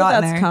I even know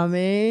gotten that's there.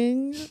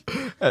 coming.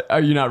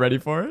 Are you not ready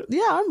for it?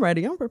 Yeah, I'm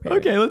ready. I'm prepared.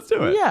 Okay, let's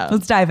do it. Yeah.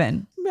 Let's dive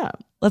in. Yeah.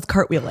 Let's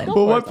cartwheel in.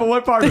 But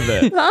what part of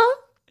it? Huh?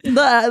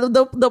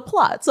 The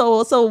plot.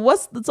 So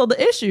the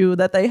issue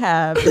that they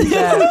have is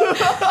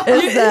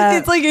that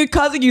It's like it's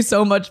causing you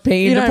so much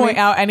pain You know to what I point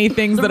mean? out any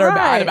things that are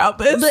bad Right. about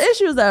this. The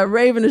issue is that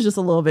Raven is just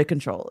a little bit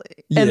controlling.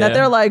 And Yeah. that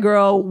they're like,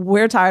 girl,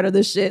 we're tired of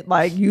this shit.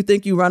 Like, you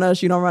think you run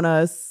us, you don't run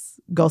us.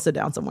 Go sit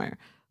down somewhere.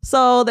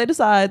 So they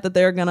decide that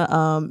they're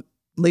gonna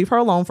leave her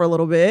alone for a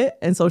little bit.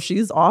 And so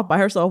she's off by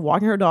herself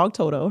walking her dog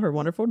Toto, her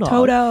wonderful dog.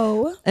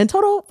 Toto. And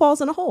Toto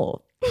falls in a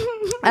hole.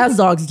 As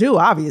dogs do,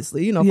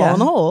 obviously, fall Yeah. in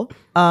the hole.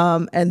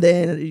 And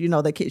then,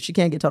 she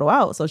can't get Toto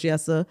out. So she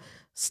has to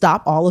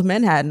stop all of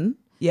Manhattan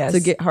Yes. to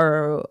get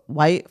her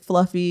white,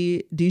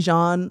 fluffy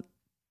Dijon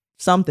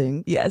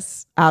something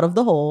Yes. out of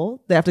the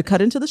hole. They have to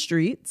cut into the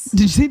streets.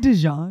 Did you say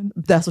Dijon?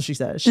 That's what she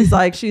says. She's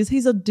like,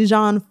 he's a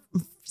Dijon,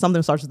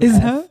 something starts with Is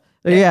F. that?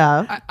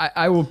 Yeah.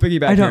 I will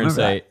piggyback I don't here and remember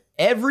say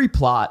every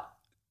plot,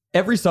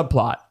 every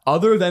subplot,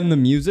 other than the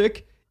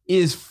music,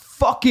 is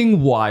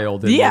fucking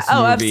wild in Yeah, this oh,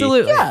 movie.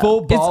 absolutely. Yeah.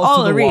 Full It's balls all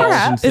to a the reach. walls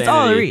Perhaps. It's all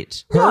a insanity.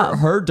 reach.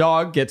 Her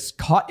dog gets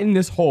caught in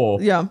this hole.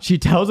 Yeah. She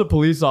tells a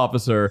police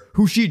officer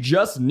who she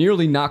just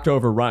nearly knocked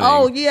over running.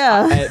 Oh,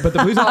 yeah. But the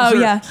police officer.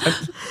 yeah.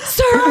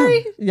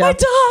 Sorry, Yeah. my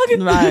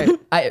dog.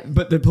 Right.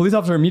 But the police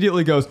officer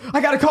immediately goes,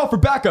 I got a call for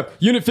backup.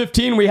 Unit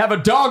 15, we have a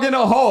dog in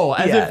a hole.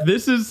 As Yeah. if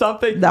this is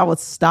something. That would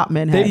stop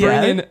Manhattan. They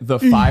bring in the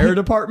fire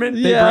department.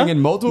 They Yeah. bring in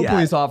multiple Yeah.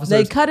 police officers.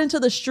 They cut into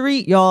the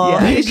street, y'all.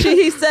 Yeah.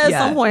 He says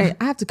Yeah. some point,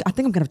 I think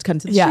I'm gonna have to cut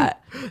into the Yeah.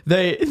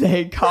 street.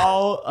 They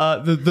call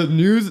the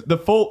news, the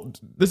full,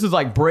 this is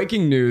like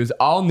breaking news.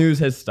 All news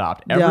has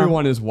stopped. Yeah.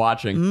 Everyone is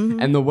watching.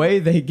 And the way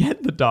they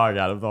get the dog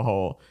out of the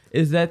hole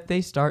is that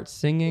they start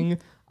singing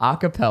a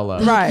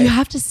cappella. Right. You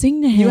have to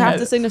sing to him. You have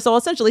to sing this. So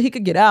essentially he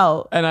could get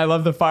out. And I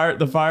love the fire.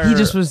 He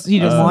just want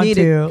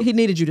to. He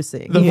needed you to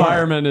sing. The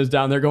fireman is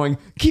down there going,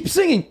 keep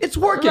singing. It's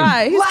working.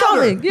 Right, he's Louder."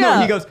 coming, No,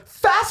 yeah. he goes,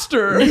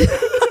 faster.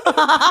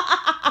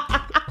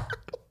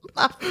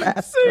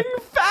 Sing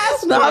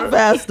faster. Not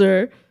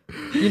faster.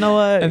 You know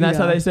what? And that's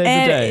how they save the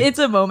And day. it's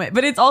a moment,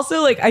 but it's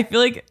also like I feel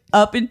like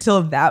up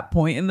until that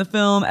point in the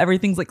film,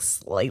 everything's like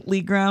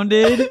slightly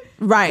grounded,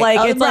 Right.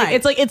 Like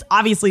Right. it's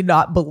obviously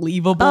not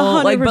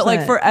believable, like but like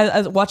 100%. for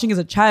as watching as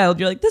a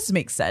child, you're like this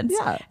makes sense,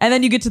 Yeah. And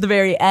then you get to the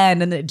very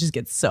end, and it just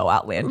gets so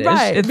outlandish,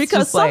 Right, It's because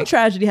just some like,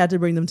 tragedy had to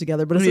bring them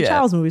together, but it's a Yeah.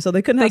 child's movie, so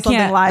they couldn't they have something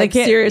can't like they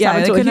can't, serious yeah,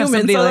 happen they to a couldn't have human.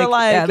 somebody So they're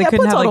like, yeah, they yeah,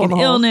 couldn't put have Toto like on an the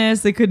hole. illness,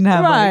 they couldn't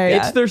have Right.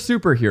 like, It's their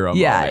superhero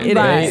Yeah, moment.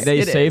 it is. They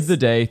It save is. the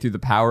day through the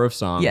power of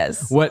song.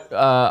 Yes. What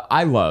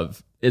I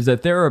love is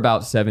that there are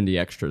about 70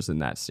 extras in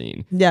that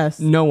scene. Yes.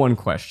 No one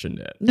questioned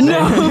it.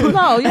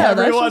 No, yeah, that's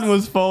Everyone just-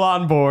 was full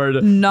on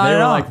board. Not they at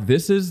were all. like,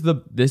 this is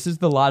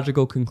the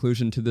logical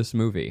conclusion to this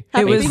movie.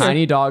 It was- a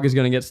tiny dog is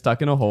going to get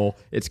stuck in a hole.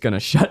 It's going to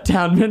shut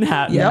down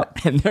Manhattan. Yep.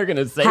 And they're going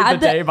to save Had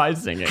the the- day by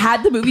singing.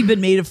 Had the movie been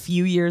made a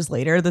few years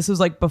later, this was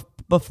like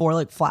before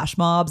like flash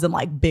mobs and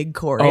like big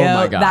choreo. Oh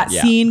my God, that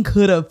yeah. scene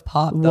could have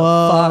popped the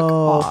fuck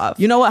off.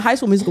 You know what? High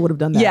School Musical would have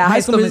done that. Yeah,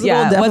 High School Musical.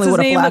 Yeah, definitely what's his would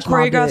have name that flash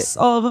mobbed choreographs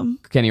all of them?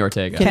 Kenny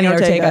Ortega. Kenny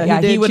Ortega.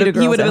 Yeah, He he did would have.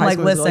 Cheetah He would Girls have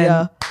been at like, High School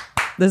Musical, listen,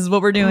 yeah. this is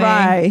what we're doing.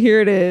 Right,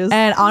 here it is.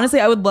 And honestly,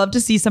 I would love to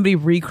see somebody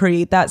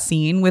recreate that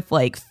scene with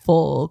like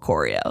full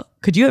choreo.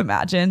 Could you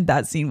imagine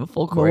that scene with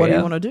full choreo? What do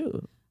you want to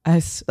do?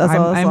 That's all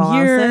I'm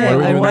here. saying. What are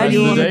we I'm gonna ready.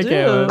 do What do you today, wanna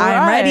Caleb? do?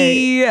 I'm Right.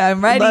 ready.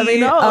 I'm ready. Let me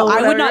know. I would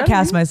Whatever. not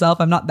cast myself.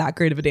 I'm not that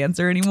great of a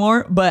dancer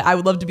anymore, but I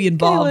would love to be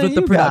involved Kayla, with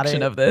the you got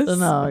production it. of this.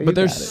 No, you But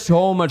there's got it.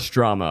 so much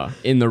drama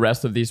in the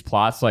rest of these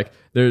plots. Like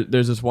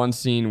there's this one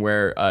scene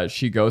where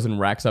she goes and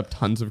racks up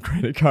tons of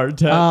credit card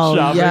debt Oh,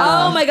 shopping.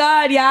 yeah. Oh my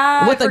god,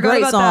 yeah. With I a forgot great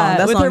about song.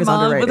 That with song her is mom,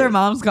 with underrated. her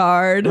mom's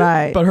card.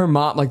 Right. But her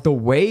mom, like the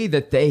way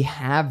that they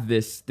have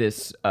this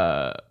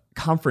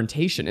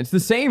confrontation, it's the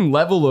same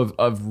level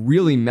of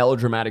really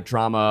melodramatic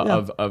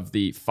drama of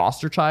the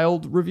foster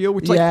child reveal,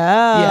 which like,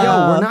 Yeah.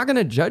 yo, we're not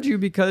gonna judge you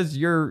because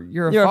you're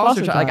a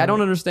foster child. Like I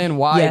don't understand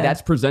why Yeah.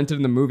 that's presented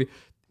in the movie.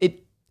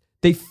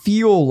 They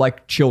feel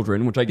like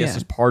children, which I guess Yeah.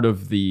 is part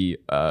of the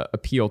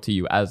appeal to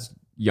you as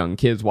young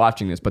kids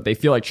watching this, but they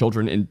feel like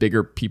children in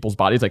bigger people's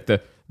bodies. Like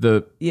the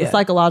the The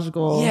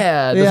psychological.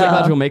 the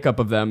psychological makeup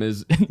of them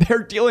is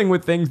they're dealing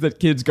with things that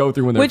kids go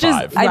through when they're Which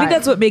five. is, I think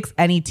that's what makes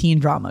any teen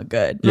drama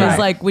good. Because Right.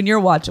 like when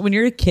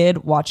you're a kid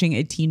watching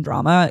a teen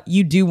drama,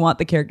 you do want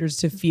the characters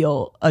to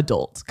feel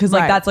adult. Because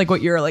like Right. that's like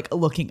what you're like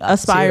looking up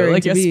Aspiring to.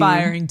 Like to be.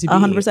 aspiring to be.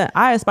 100%.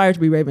 I aspire to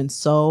be Raven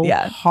so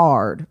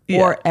hard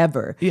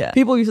forever. Yeah.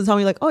 People used to tell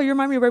me like, oh, you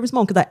remind me of Raven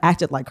Simone because I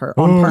acted like her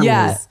on purpose.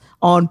 Yeah.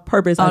 On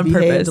purpose. I On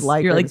behaved purpose.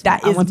 like You're Raven like,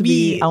 that Simone. is I want to me.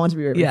 be. I want to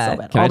be Raven Yeah. so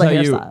bad. Can All I the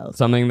tell you hairstyles.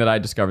 something that I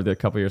discovered a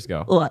couple years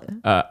ago? What? Okay,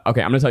 I'm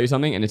going to tell you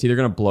something, and it's either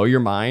going to blow your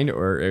mind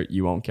or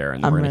you won't care,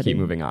 and then I'm we're going to keep ready.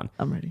 moving on.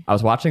 I'm ready. I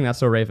was watching That's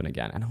So Raven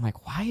again, and I'm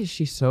like, why is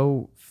she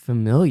so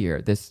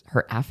familiar?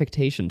 Her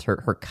affectations, her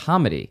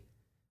comedy.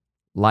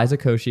 Liza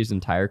Koshy's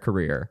entire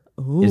career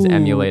is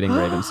emulating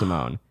Raven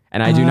Simone.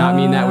 And I do not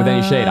mean that with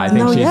any shade. I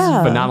think she's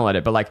phenomenal at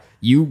it. But like,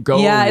 you go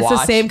it's the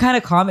watch- same kind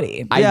of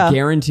comedy. I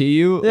guarantee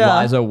you,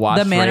 Liza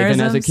watched The Raven as a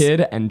mannerisms.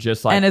 kid and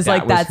just like, and it's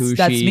like, that's who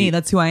that's she, me.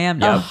 That's who I am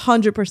now.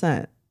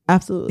 100%.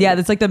 Absolutely. Yeah,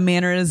 that's like the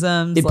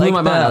mannerisms. It blew like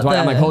my mind. That's why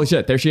I'm like, holy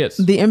shit, there she is.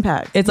 The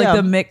impact. It's like Yeah.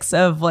 the mix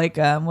of like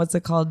what's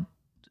it called,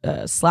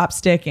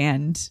 slapstick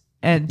and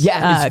It's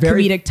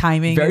very, comedic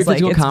timing. Very is like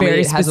physical it's comedy.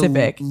 very It has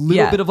specific. a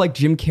little bit of like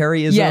Jim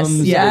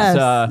Carreyisms.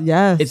 Yes.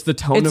 Yes. It's the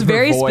tone It's of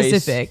very her voice.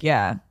 specific.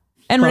 Yeah,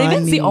 and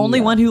Raven's the Funny.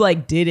 only one who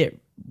like did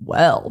it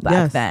well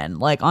back then.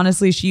 Like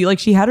honestly, she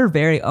had her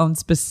very own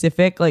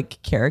specific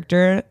like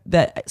character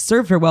that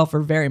served her well for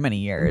very many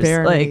years.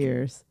 Very like, many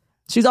years.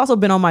 She's also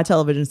been on my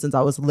television since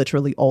I was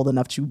literally old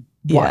enough to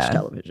watch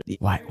television.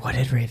 What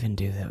did Raven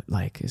do that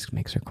like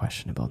makes her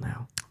questionable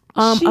now?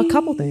 A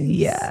couple things.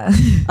 Yeah, I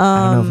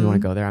don't know if you want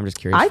to go there. I'm just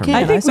curious. I from- can.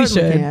 I think we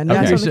certainly should. can. Okay.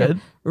 I We certainly should.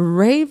 can.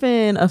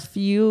 Raven,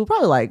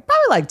 probably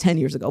like 10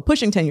 years ago,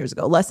 pushing 10 years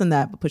ago, less than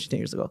that, but pushing 10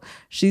 years ago.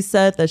 She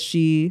said that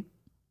she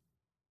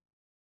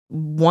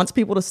wants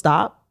people to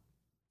stop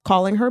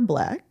calling her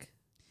black.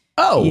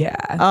 Oh,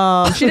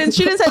 yeah. She didn't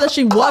say that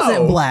she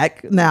wasn't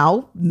black.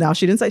 Now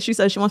she didn't say. She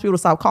said she wants people to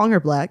stop calling her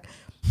black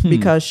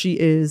because she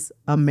is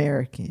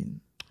American.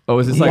 Oh,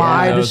 is this like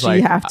Why one of does those,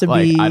 she like, have to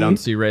like, be- I don't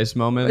see race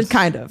moments?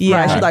 Kind of. Yeah.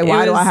 Right? She's like, It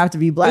why do was- I have to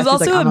be black? It was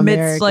She's also like, I'm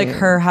amidst like American.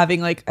 her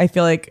having like I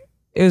feel like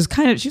it was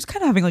she was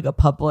kind of having like a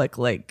public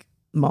like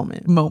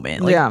moment.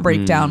 like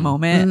breakdown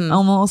moment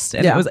almost,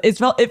 and it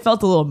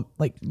felt a little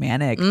like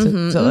manic to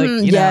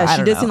like you know, I she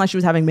don't did know. seem like she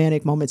was having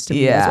manic moments to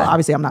me Yeah. as well.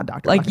 Obviously, I'm not a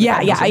doctor. like I'm not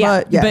gonna diagnose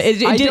her, but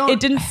yes. it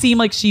didn't seem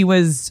like she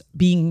was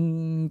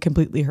being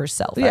completely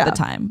herself at the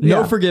time.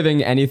 No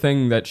forgiving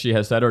anything that she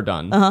has said or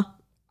done.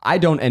 I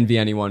don't envy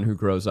anyone who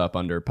grows up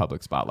under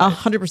public spotlight.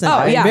 100%.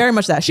 Oh yeah, very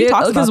much that. She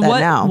talks about that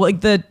now.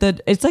 Like the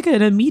it's like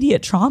an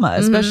immediate trauma,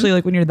 especially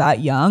like when you're that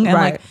young, and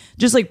Right. like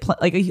just like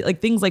like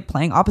things like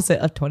playing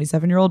opposite a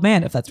 27-year-old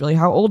man, if that's really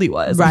how old he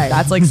was. Like, Right.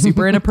 that's like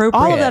super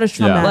inappropriate. All of that is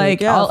traumatic. Like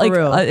Yeah, all, for like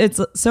real.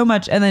 it's so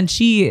much, and then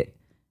she.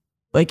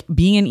 Like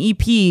being an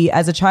EP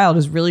as a child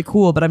is really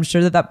cool, but I'm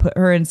sure that put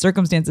her in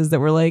circumstances that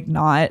were like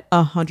not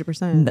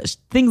 100%.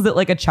 things that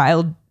like a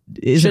child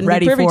isn't Shouldn't be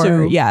ready privy for.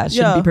 to. Yeah, shouldn't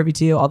Yeah. be privy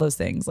to all those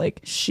things. Like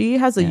She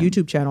has a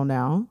YouTube channel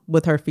now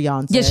with her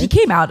fiance. yeah, she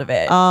came out of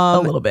it a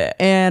little bit.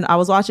 And I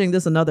was watching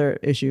another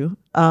issue.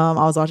 I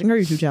was watching her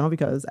YouTube channel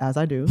because as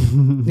I do,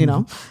 you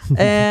know,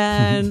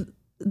 and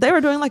they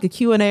were doing like a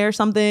Q&A or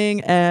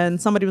something.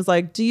 And somebody was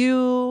like, do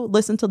you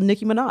listen to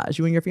Nicki Minaj,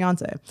 you and your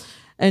fiance?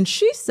 And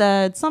she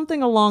said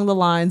something along the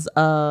lines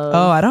of,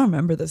 Oh, I don't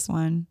remember this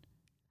one.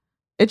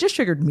 it just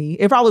triggered me.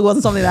 It probably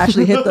wasn't something that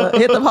actually hit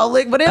the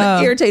public, but it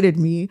irritated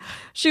me.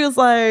 She was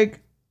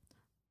like,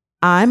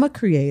 I'm a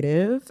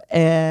creative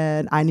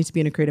and I need to be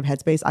in a creative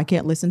headspace. I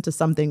can't listen to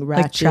something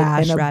ratchet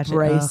trash, and ratchet,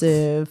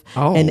 abrasive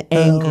ugh. and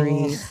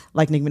angry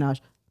like Nicki Minaj.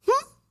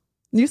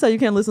 You said you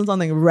can't listen to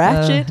something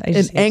ratchet I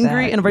just and hate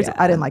angry that. and abrasive.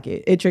 Yeah. I didn't like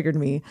it. It triggered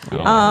me. I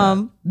don't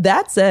like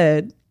That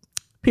said,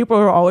 people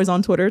are always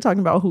on Twitter talking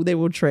about who they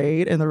will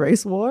trade in the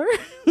race war.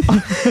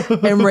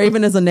 And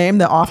Raven is a name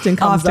that often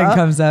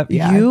comes up.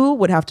 Yeah. You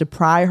would have to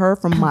pry her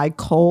from my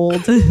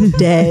cold,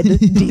 dead,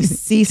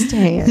 deceased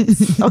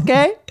hands.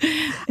 Okay?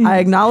 I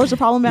acknowledge the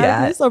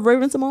problematicness of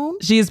Raven Simone.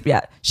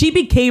 She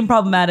became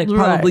problematic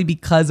probably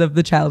because of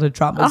the childhood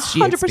traumas she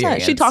 100%.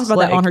 experienced. She talks about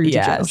that on her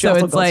YouTube channel. She So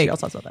also it's goes- like she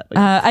also talks about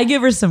that. I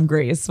give her some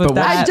grace with But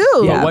that. I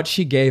do. But what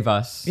she gave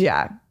us.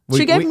 Yeah.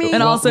 She gave me-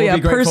 And also, we'll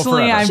be grateful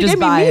personally, forever. I'm She just gave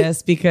me me.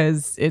 biased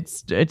because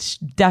it's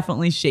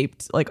definitely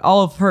shaped, like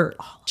all of her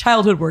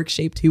childhood work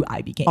shaped who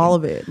I became. All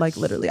of it, like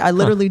literally. I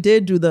literally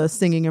did do the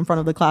singing in front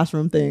of the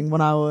classroom thing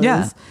when I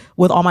was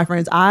with all my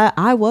friends.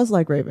 I was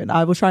like Raven.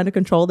 I was trying to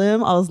control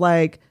them. I was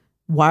like,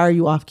 why are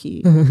you off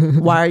key?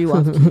 Why are you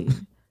off key?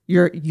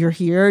 You're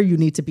here. You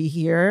need to be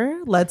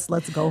here. Let's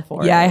go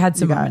for it. Yeah, I had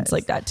some you moments guys.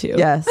 like that too.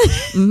 Yes.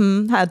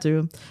 Had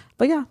to.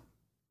 But yeah.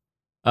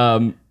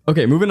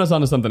 Okay, moving us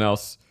on to something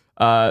else.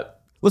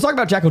 Let's talk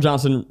about Jekyll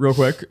Johnson real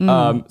quick.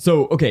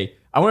 So, okay,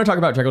 I want to talk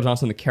about Jekyll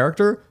Johnson, the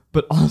character,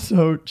 but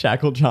also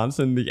Jekyll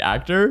Johnson, the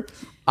actor.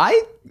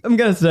 I am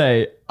going to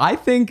say, I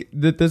think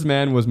that this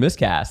man was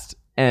miscast,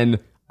 and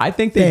I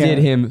think they did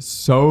him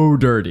so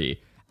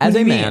dirty. As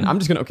a man, I'm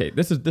just going to, okay,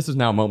 this is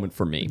now a moment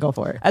for me. Go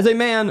for it. As a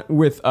man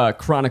with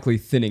chronically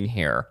thinning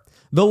hair,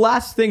 the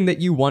last thing that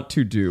you want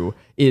to do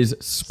is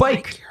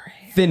spike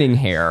thinning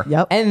hair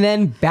and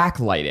then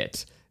backlight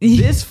it.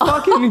 This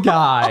fucking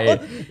guy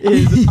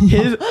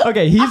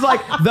he's like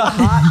the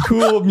hot,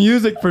 cool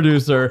music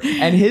producer,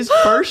 and his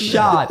first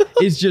shot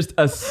is just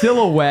a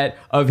silhouette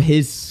of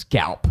his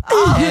scalp.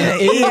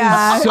 And it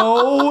is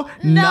so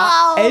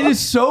it is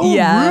so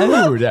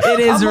rude. It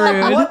is rude.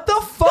 Like, what the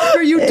fuck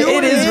are you doing?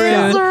 It is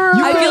rude.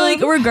 I feel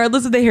like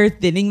regardless of the hair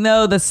thinning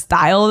though, the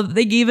style that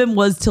they gave him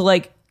was to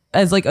like,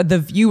 as like the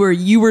viewer,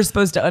 you were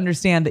supposed to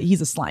understand that he's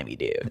a slimy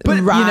dude. But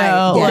you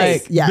know,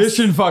 like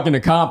mission fucking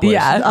accomplished.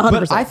 Yeah, 100%.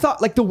 But I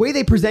thought like the way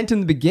they present in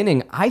the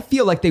beginning, I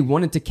feel like they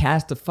wanted to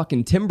cast a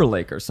fucking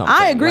Timberlake or something.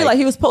 I agree. Like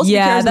he was supposed to be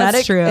charismatic,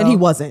 that's true. and he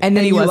wasn't. and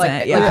then he you wasn't,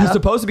 like, yeah. he's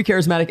supposed to be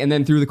charismatic, and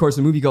then through the course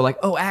of the movie, you go like,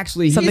 oh,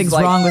 actually, he's something's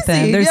like, wrong with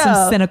him. There's Yeah.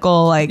 some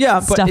cynical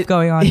but stuff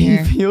going on he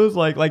here. feels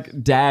like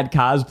dad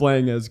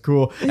cosplaying as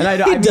cool. And I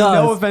mean, does.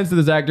 no offense to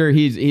this actor,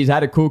 he's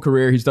had a cool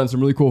career. He's done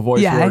some really cool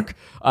voice work.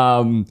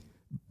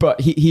 But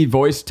he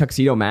voiced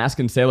Tuxedo Mask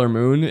and Sailor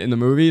Moon in the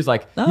movies.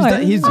 Like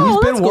he's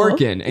that's been cool.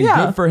 working, and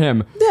Yeah. good for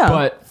him. Yeah.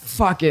 But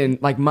fucking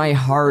like my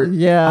heart.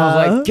 Yeah. I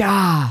was like,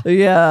 God.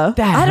 Yeah.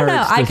 That I don't know.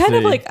 hurts I to kind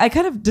of see. I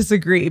kind of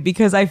disagree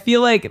because I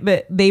feel like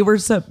that they were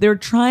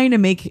trying to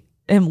make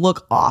him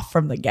look off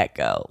from the get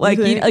go. Like,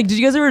 You think? did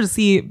you guys ever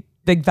see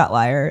Big Fat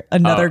Liar?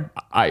 Another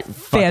I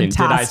fucking did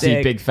I see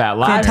fantastic- Big Fat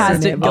Liar?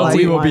 fantastic Oh,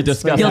 we will be guilty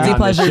discussing guilty on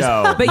pleasures. the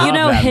show. But you Love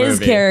know that his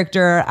movie.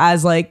 character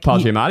as like Paul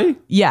Giamatti.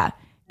 yeah.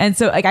 And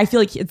so like I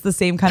feel like it's the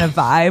same kind of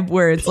vibe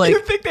where it's like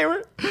You think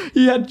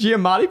he had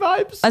Giamatti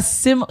vibes?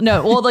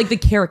 like the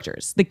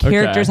characters. The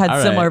characters had all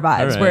right, similar vibes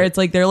all right. where it's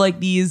like they're like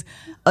these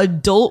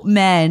adult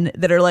men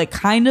that are like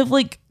kind of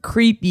like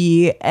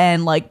creepy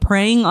and like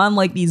preying on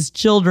like these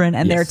children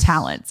and their Yes.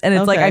 talents. And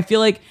it's like Okay. I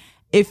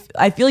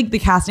feel like the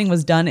casting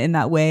was done in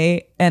that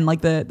way and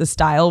like the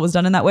style was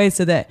done in that way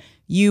so that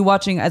you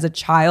watching as a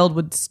child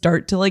would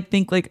start to like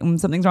think like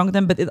something's wrong with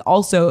them. But it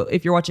also,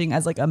 if you're watching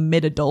as like a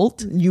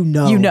mid-adult, You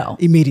know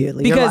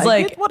immediately. You're because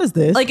like what is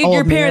this? like if old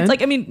your parents man?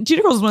 like I mean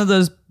Cheetah Girls is one of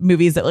those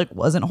movies that like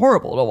wasn't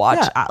horrible to watch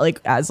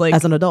as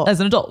an adult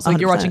so like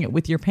you're 100%. watching it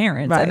with your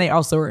parents Right. and they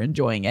also are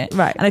enjoying it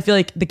Right. and I feel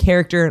like the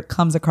character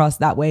comes across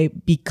that way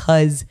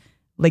because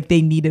like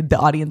they needed the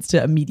audience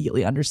to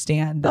immediately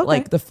understand that Okay.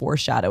 like the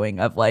foreshadowing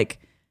of like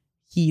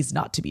he's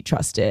not to be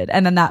trusted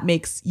and then that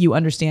makes you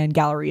understand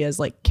Galleria's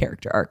like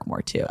character arc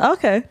more too.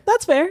 Okay,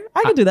 that's fair.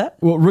 I can do that.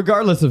 Well,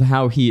 regardless of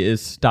how he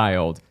is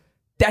styled,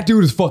 that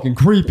dude is fucking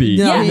creepy.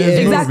 No, in he this is.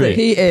 movie. Exactly.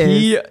 He is.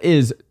 He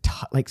is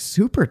like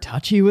super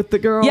touchy with the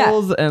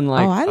girls, and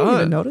like I didn't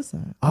even notice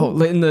that. Oh,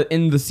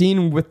 in the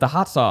scene with the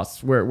hot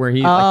sauce where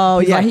he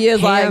he's he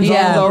is like hands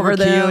hands all over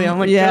them. Keely. I'm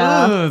like,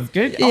 Yeah. ugh,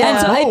 good. Yeah. And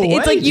so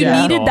it's like you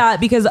needed that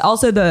because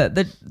also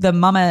the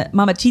mama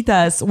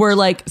chitas were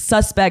like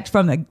suspect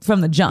from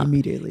the jump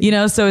Immediately. you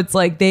know, so it's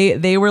like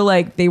they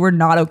were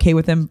not okay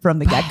with him from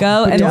the get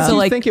go, and Don't so you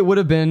like think it would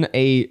have been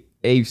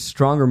a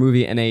stronger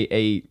movie and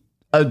a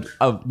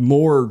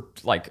more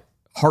like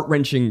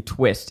heart-wrenching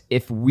twist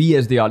if we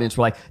as the audience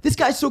were like, this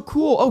guy's so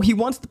cool, oh, he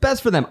wants the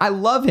best for them, I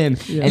love him,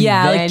 and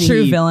Yeah, like then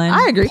true he villain.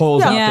 I agree.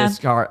 pulls out Yeah. this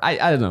card. I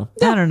don't know.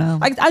 I don't know.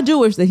 I do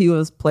wish that he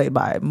was played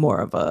by more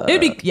of a.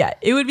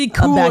 it would be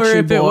cooler Backstreet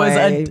if it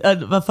was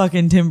Boy. a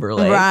fucking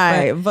Timberlake,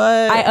 Right,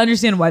 but- I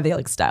understand why they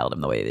like styled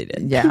him the way they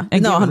did. Yeah,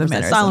 and no, gave him the 100%.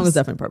 mannerisms. Styling was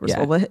definitely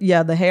purposeful. Yeah. But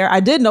yeah, the hair. I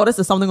did notice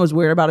that something was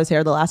weird about his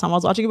hair the last time I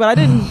was watching it, but I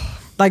didn't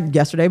like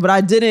yesterday. But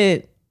I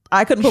didn't.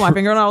 I couldn't put my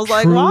finger on it. I was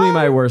like, Truly why?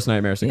 my worst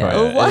nightmare,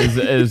 Sequoia,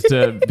 is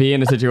to be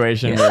in a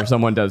situation where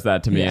someone does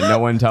that to me and no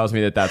one tells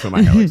me that that's what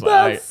my hair looks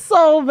like. That's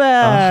so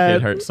bad.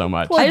 It hurts so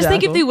much. Poor I just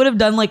think if Jackal. they would have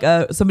done like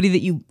somebody that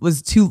you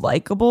was too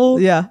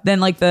likable, Yeah. then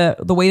like the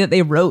way that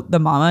they wrote the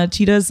Mama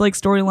Cheetah's like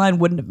storyline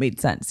wouldn't have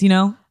made sense, you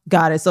know?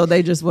 Got it. So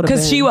they just would have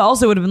Because she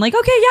also would have been like,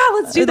 okay, yeah,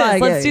 let's do this,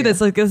 Like, let's yeah, do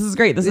this, like this is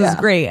great, this is Yeah.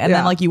 great, and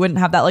then Yeah. like you wouldn't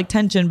have that like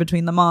tension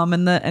between the mom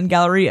and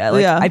Galleria.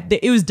 Like, Yeah.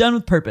 it was done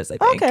with purpose, I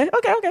think. Okay,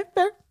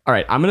 fair. All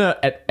right, I'm gonna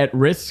at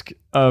risk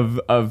of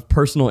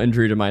personal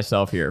injury to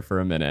myself here for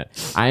a minute.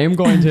 I'm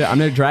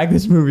gonna drag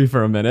this movie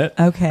for a minute.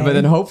 Okay. But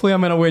then hopefully I'm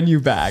gonna win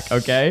you back,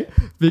 okay?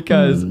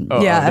 Because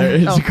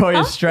yeah.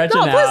 Sequoia's stretching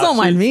No, out. please don't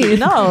mind me.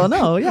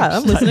 No, yeah,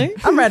 I'm listening.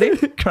 I'm ready.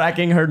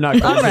 cracking her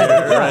knuckles. I'm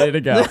ready. ready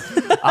to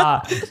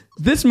go.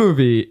 This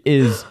movie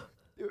is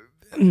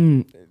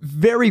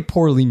very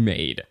poorly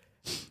made.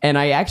 And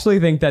I actually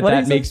think that What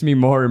is it? makes me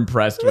more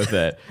impressed with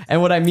it.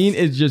 And what I mean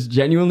is just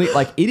genuinely,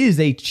 like, it is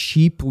a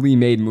cheaply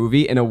made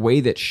movie in a way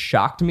that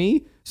shocked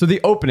me. So the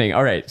opening,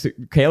 all right, so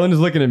Kaylin is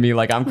looking at me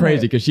like I'm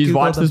crazy because she's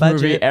Google watched the this movie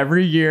budget.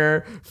 every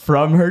year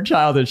from her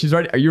childhood. She's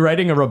writing, are you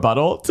writing a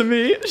rebuttal to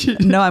me?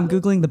 No, I'm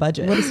Googling the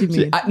budget. What does he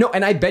mean? No,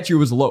 and I bet you it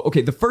was low.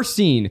 Okay, the first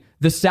scene,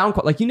 the sound,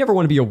 like you never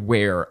want to be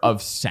aware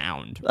of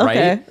sound,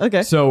 right?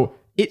 Okay. So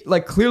it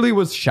like clearly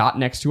was shot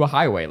next to a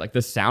highway. Like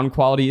the sound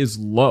quality is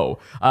low.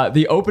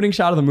 The opening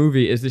shot of the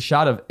movie is this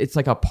shot of, it's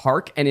like a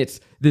park and it's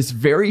this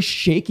very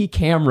shaky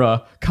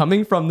camera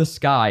coming from the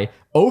sky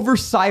over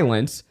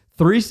silence.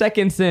 3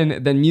 seconds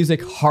in, then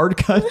music hard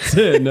cuts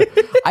in.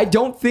 I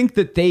don't think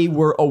that they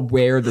were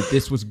aware that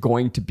this was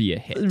going to be a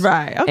hit.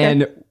 Right, okay.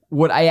 And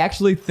what I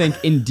actually think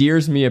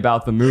endears me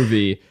about the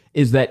movie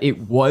is that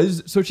it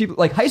was so cheap.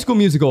 Like High School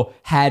Musical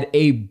had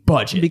a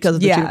budget because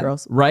of the Cheetah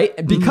Girls. right?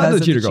 Because of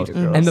the Cheetah Girls.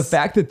 And the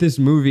fact that this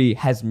movie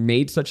has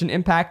made such an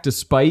impact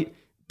despite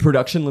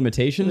production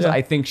limitations,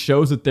 I think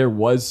shows that there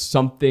was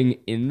something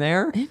in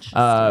there.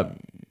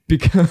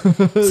 Because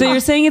So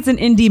you're saying it's an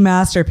indie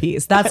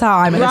masterpiece. That's how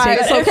I'm going to take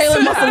Right. it. So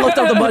Caleb must have looked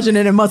up the budget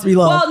and it must be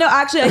low. Well, no,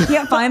 actually, I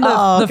can't find the,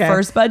 Oh, the okay.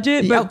 first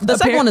budget. Yeah, But the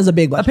second one is a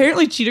big budget.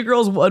 Apparently, Cheetah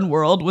Girls One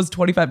World was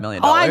 $25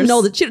 million. Oh, I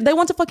know that they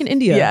went to fucking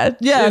India. Yeah,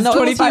 yeah, it was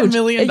no, it was $25 huge.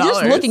 million. And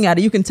just looking at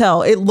it, you can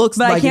tell it looks.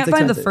 But like I can't it's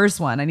find the expensive. first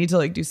one. I need to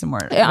like do some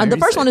more. Yeah, the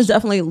first one is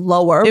definitely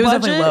lower. It was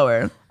budget. definitely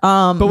lower.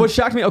 but what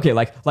shocked me, okay,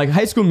 like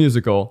High School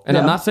Musical, and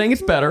I'm not saying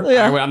it's better.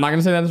 Yeah. I'm not going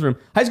to say that in this room.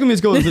 High School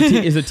Musical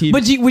is a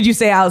TV. Would you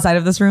say outside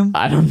of this room?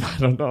 I don't know.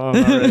 I'm not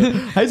really.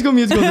 High School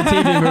Musical is a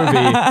TV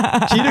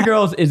movie. Cheetah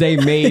Girls is a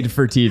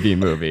made-for-TV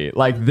movie.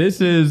 Like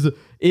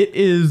it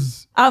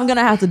is. I'm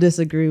gonna have to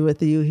disagree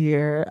with you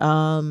here.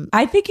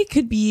 I think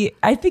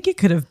it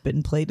could have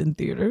been played in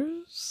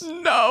theaters.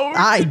 No.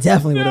 I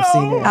definitely would have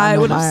seen it. I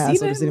know would have my ass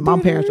seen would've it in My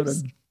parents would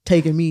theaters. have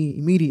taken me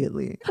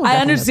immediately. I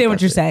understand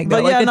what you're saying, though.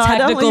 But Like yeah, the no, I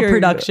definitely technical hear you. I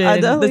production,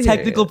 definitely the hear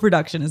technical you.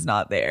 production is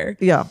not there.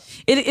 Yeah.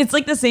 It's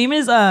like the same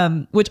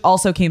as which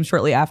also came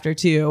shortly after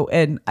too,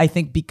 and I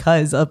think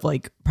because of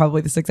like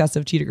probably the success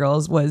of Cheetah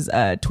Girls was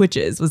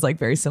Twitches was like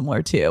very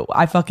similar too.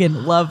 I fucking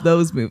love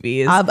those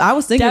movies. I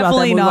was thinking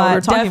definitely about that movie while we were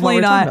not, talking- definitely while we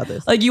were talking not. about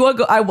this. Like you want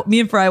to go? Me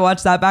and Fry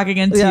watched that back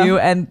again too, Yeah.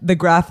 and the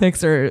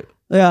graphics are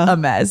Yeah. a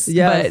mess.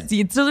 Yes.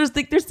 But so there's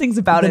things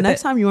about The it.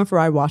 next that- time you and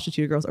Farai watch the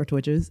Cheetah Girls or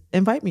Twitches,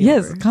 invite me.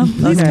 Yes, over.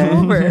 please Okay.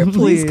 come over.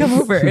 Please come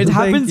over. It Thank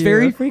happens you.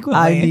 very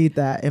frequently. I need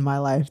that in my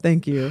life.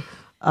 Thank you.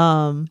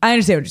 I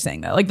understand what you're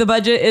saying though. Like the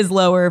budget is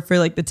lower for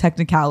like the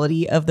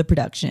technicality of the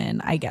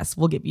production. I guess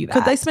we'll give you that.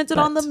 Because they spent it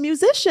on the but-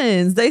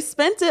 musicians. They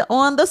spent it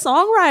on the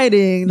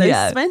songwriting. They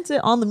Yeah. spent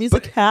it on the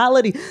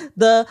musicality,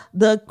 the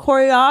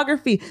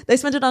choreography. They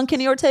spent it on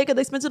Kenny Ortega.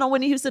 They spent it on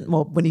Whitney Houston.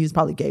 Well, Whitney Houston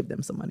probably gave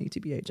them some money,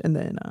 TBH. And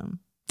then,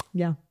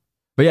 yeah.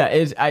 But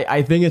yeah,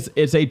 I think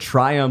it's a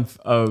triumph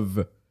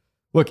of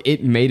look.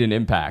 It made an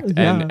impact,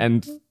 Yeah.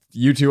 and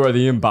you two are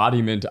the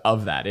embodiment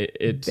of that.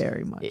 It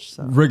Very much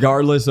so.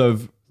 regardless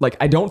of like,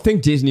 I don't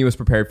think Disney was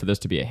prepared for this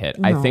to be a hit.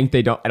 I No. think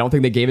I don't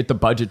think they gave it the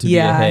budget to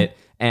Yeah. be a hit,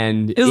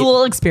 and It was a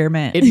little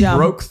experiment. It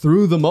broke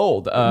through the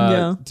mold.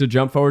 Yeah. To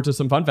jump forward to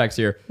some fun facts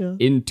here,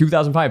 in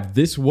 2005,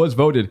 this was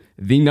voted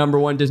the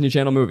 #1 Disney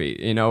Channel movie.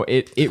 You know,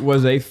 it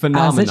was a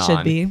phenomenon.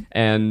 should be.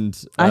 And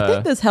I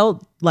think this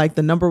held like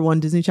the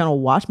 #1 Disney Channel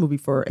watch movie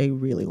for a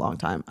really long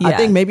time. I Yeah.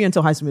 think maybe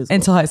until High School Musical.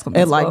 Until High School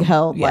It like Musical.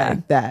 held Yeah.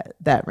 like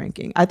that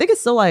ranking. I think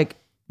it's still like,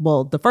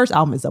 well, the first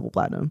album is double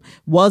platinum.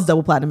 Was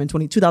double platinum in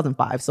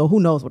 2005. So who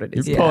knows what it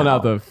is. you're pulling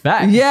out the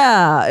facts.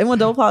 Yeah, it went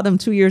double platinum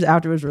 2 years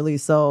after it was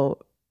released. So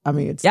I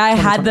mean, it's yeah, I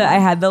had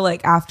 2021. the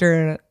like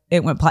after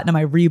it went platinum,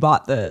 I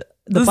rebought the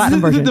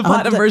platinum version. the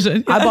platinum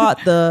version. I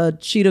bought the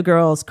Cheetah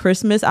Girls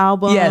Christmas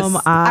album. Yes,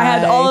 I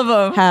had all of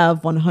them.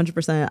 Have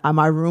 100% on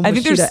my room. I with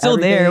think they're Cheetah still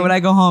there everything. when I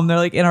go home. They're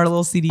like in our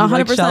little CD like,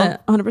 100%. shelf.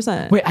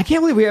 100%. Wait, I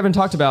can't believe we haven't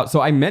talked about.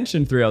 So I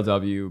mentioned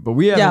 3LW, but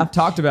we haven't Yeah.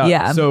 talked about.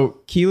 Yeah. So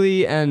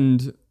Keely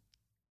and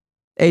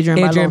Adrian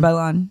Bailon.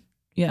 Bailon.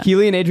 Yeah.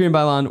 Keely and Adrian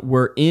Bailon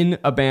were in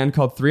a band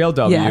called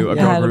 3LW, Yeah, a yeah. girl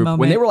Had a group, moment.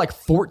 when they were like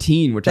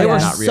 14, which I They did were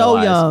not so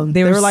realize. young.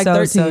 They They were were like so,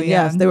 13. so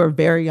Yes, young. they were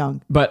very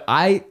young. But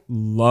I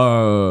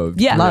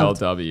loved Yeah.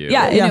 3LW.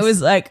 Yeah, and Yes. it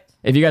was like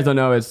If you guys don't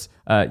know, it's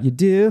you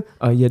do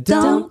or you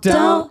Don't,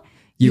 don't.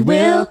 You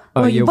will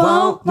or you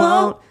won't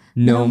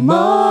no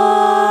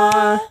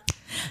more.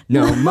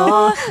 No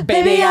more,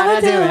 baby, I'm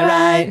not doing it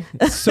right.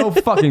 It's so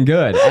fucking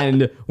good.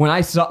 And when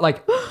I saw,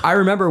 like, I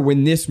remember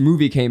when this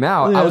movie came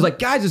out, I was like,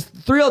 guys, it's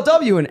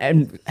 3LW.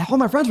 And all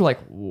my friends were like,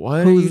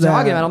 what are you Who's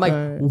talking that? about? I'm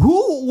like,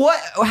 who, what,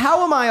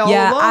 how am I all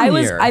yeah,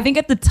 alone here? I think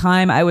at the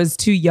time I was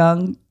too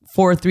young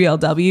for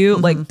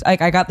 3LW. Like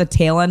I got the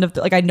tail end of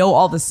like I know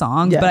all the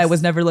songs, Yes. but I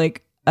was never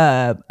like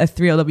a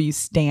 3LW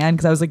stan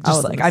because I was like just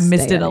wasn't like a I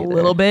missed it stan a either.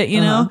 little bit,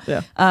 you know.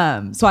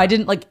 Yeah. So I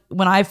didn't like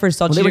when I first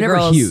saw they Cheetah were never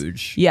Girls.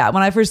 huge. Yeah,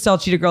 when I first saw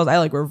Cheetah Girls, I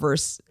like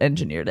reverse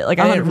engineered it. Like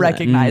I didn't 100%.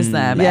 recognize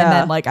them, Yeah. and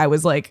then like I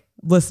was like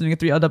listening to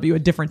 3LW a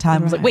different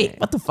time. I was like, wait,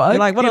 what the fuck? You're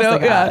like, what You else know?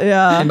 they got?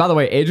 Yeah. And by the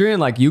way, Adrian,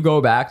 like, you go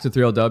back to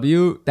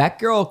 3LW, that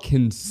girl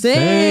can sing.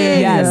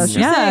 Yes,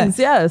 She sings,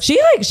 yes.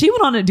 She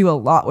went on to do a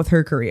lot with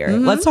her career.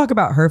 Let's talk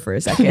about her for a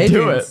second.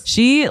 Do it.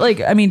 She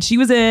she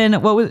was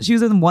in she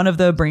was in one of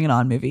the Bring It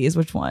On movies.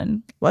 Which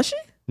one? Was she?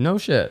 No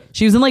shit.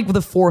 She was in like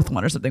the fourth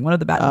one or something. One of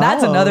the bad.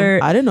 That's Oh,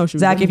 another. I didn't know she was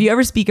Zach, in if it. you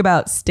ever speak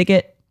about Stick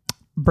It,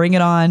 Bring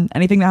It On,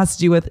 anything that has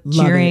to do with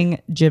Love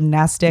cheering,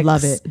 gymnastics,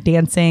 Love it.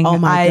 dancing, Oh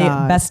my I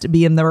God. best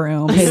be in the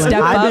room. Caitlin,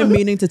 Step I've up. been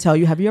meaning to tell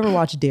you. Have you ever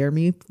watched Dare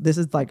Me? This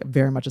is like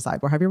very much a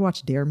sidebar. Have you ever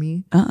watched Dare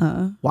Me?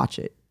 Watch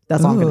it.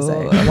 That's all I'm gonna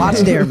say.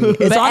 Watch Dare Me.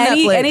 It's but on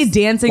Netflix. any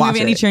dancing Watch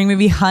movie, any it. cheering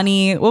movie,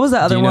 Honey. What was the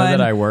other Do you know one?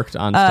 that I worked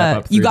on Step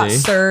Up 3D? You Got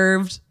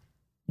Served.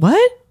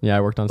 What? Yeah,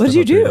 I worked on What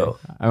Step did you Up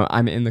 3D.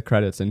 I'm in the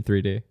credits in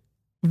 3D.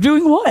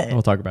 Doing what?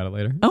 We'll talk about it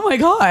later. Oh my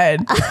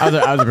god. I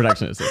was a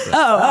production assistant.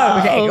 Oh,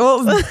 okay.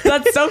 Well,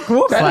 that's so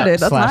cool. Credited.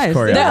 That's Slash nice.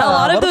 choreographer. There are a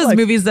lot of What a those flex.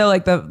 movies though,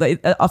 like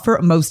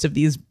for most of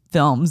these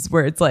films,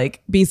 where it's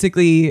like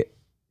basically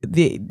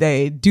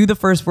they do the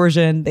first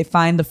version, they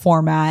find the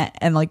format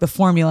and like the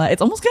formula. It's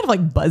almost kind of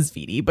like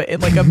BuzzFeedy, but in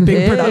like a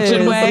big It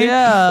production is, way,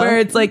 yeah. where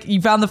it's like you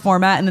found the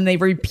format and then they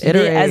repeat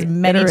Iterate, it as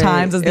many iterate,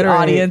 times as the iterate.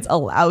 audience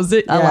allows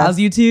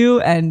you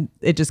to, and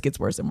it just gets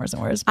worse and worse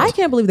and worse. I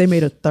can't believe they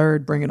made a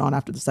third Bring It On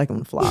after the second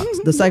one flopped.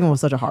 The second one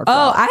was such a hard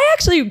flop.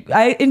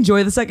 I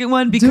enjoy the second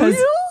one because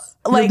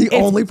Like, you're the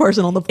only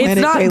person on the planet.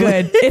 it's not Caitlin.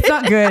 good. It's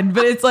not good,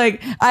 but it's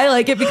like I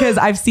like it because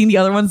I've seen the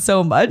other ones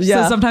so much.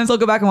 Yeah. So sometimes I'll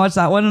go back and watch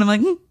that one, and I'm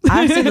like,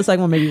 I've seen the second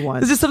one maybe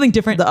once. it's just something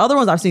different. The other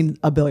ones I've seen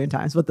a billion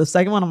times, but the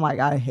second one I'm like,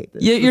 I hate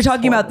this. You're This is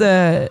talking about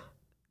horrible.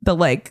 the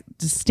like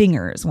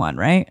Stingers one,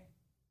 right?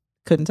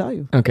 Couldn't tell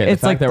you. Okay, the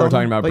It's fact like that we're the-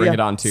 talking about but Bring yeah. It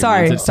On 2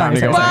 Sorry, means it's time to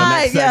sorry, go to the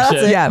Right, next yeah, that's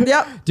section. it.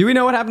 Yeah. Yep. Do we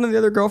know what happened to the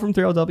other girl from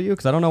 3LW?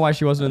 Because I don't know why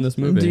she wasn't in this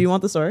movie. Do you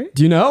want the story?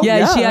 Do you know? Yeah,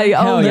 Yeah. she.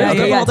 Hell Oh, yeah, Okay,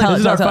 yeah, yeah. well, Tell this it,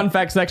 is tell our it, tell fun it.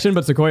 fact section,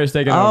 but Sequoia's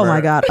taking Oh over. my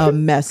God, a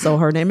mess. So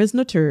her name is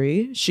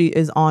Naturi. She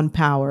is on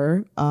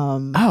Power.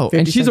 Oh, 50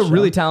 and she's a Cent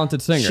really show.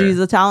 talented singer. She's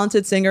a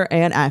talented singer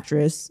and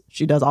actress.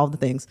 She does all the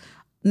things.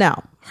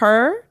 Now,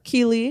 her,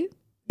 Keely,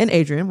 and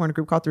Adrian were in a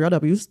group called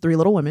 3LWs, Three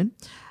Little Women.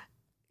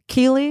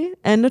 Keely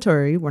and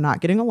Naturi were not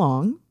getting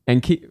along and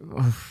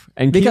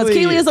because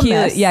Keely is a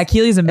mess. Yeah,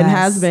 Keely's a mess. and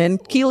has been.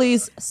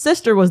 Keely's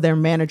sister was their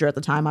manager at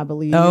the time, I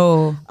believe.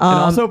 Oh, And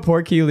also,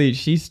 poor Keely,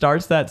 she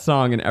starts that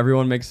song and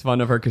everyone makes fun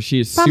of her because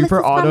she is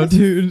super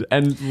auto-tuned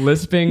and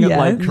lisping Yeah.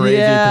 like crazy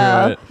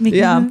Yeah. through it.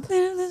 Yeah.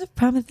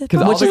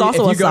 Because Which is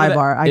also a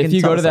sidebar. I If can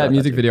you tell go to a that sidebar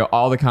music too. video,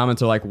 all the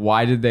comments are like,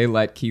 "Why did they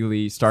let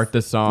Keely start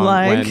this song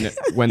Like-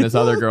 when this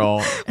other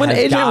girl When has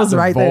Adrian got was the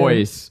right there.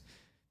 voice?"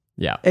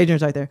 Yeah,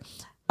 Adrian's right there.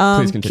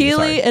 Please continue, Keely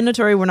sorry. and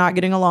Naturi were not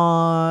getting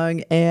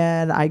along,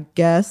 and I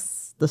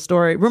guess the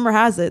story, rumor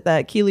has it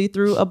that Keely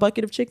threw a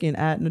bucket of chicken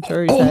at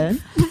Naturi's head.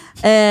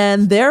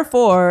 And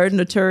therefore,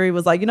 Naturi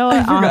was like, you know what?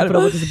 I don't have to put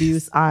up with this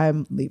abuse.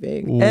 I'm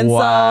leaving. And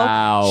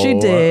Wow. so she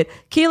did.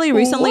 Keely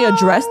recently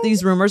addressed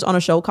these rumors on a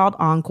show called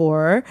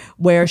Encore,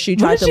 where she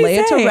tried did to she lay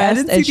it to say? I rest.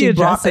 didn't And see the she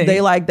brought,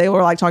 addressing. they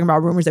were like talking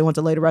about rumors they want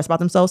to lay to rest about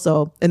themselves.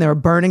 So, and they were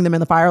burning them in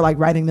the fire, like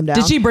writing them down.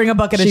 did she bring a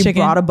bucket of She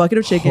chicken? brought a bucket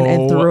of chicken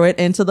and Oh threw it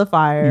into the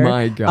fire.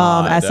 my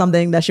God. As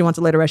something that she wants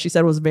to later rest. She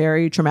said was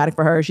very traumatic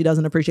for her. She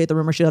doesn't appreciate the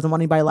rumor. She doesn't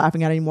want anybody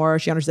laughing at it anymore.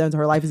 She understands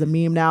her life is a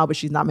meme now, but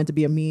she's not meant to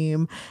be a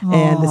meme.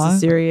 And this Aw. is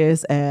serious.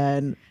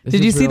 And This Did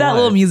is you see real that life.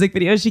 little music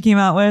video she came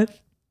out with?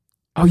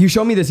 Oh, you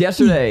showed me this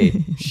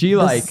yesterday. She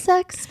like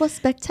sex was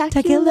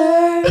spectacular.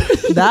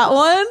 that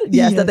one,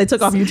 yes, that they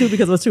took off YouTube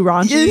because it was too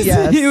raunchy.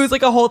 Yes. It was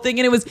like a whole thing,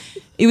 and it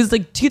was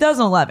like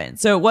 2011,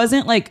 so it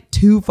wasn't like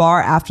too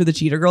far after the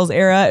Cheetah Girls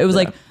era. It was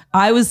like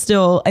I was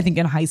still, I think,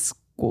 in high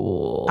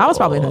school. I was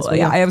probably in high school,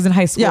 Yeah, yeah. I was in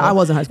high school. Yeah, I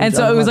was in high school and too.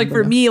 so I it was was like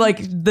for in me, like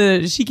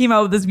she came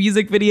out with this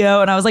music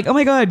video, and I was like, oh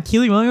my god,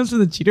 Keely Williams from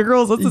the Cheetah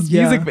Girls. What's this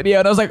Yeah. music video?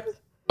 And I was like,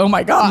 oh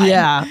my god,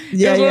 Yeah. It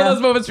Yeah, was one yeah. of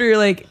those moments where you're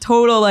like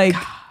total like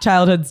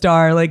childhood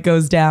star like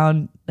goes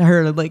down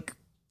her like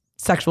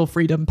sexual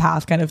freedom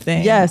path kind of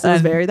thing. Yes, it was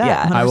And, very that,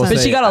 Yeah, 100%. I will but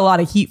say- she got a lot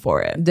of heat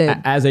for it. Did.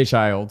 as a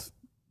child,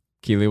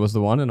 Keely was the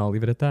one, and I'll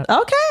leave it at that.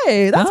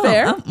 Okay, that's Oh,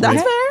 fair. oh, That's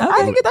okay. fair. I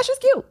Okay. think that's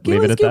just cute. Leave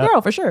Keely's it a at cute that.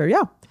 girl for sure.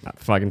 Yeah.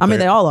 Fucking I mean,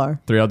 they all are.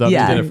 3LW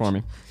Yeah. did it for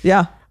me.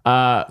 Yeah.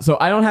 So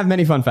I don't have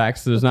many fun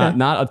facts. There's Okay.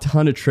 not a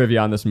ton of trivia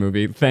on this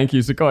movie. Thank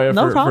you, Sequoia,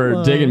 No for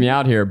problem. digging me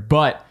out here.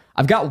 But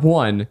I've got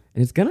one, and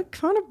it's gonna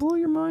kind of blow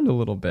your mind a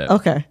little bit.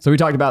 Okay. So we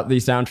talked about the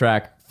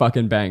soundtrack,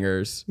 fucking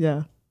bangers.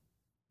 Yeah.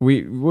 What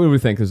do we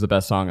think is the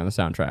best song on the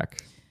soundtrack?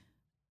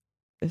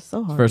 It's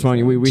so hard. First to one,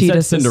 say. we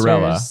Cheetah said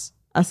Cinderella.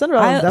 Sisters.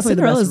 Cinderella is definitely the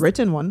Cinderella's- best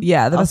written one.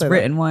 Yeah, the I'll best say that,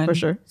 written one for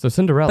sure. So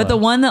Cinderella. But the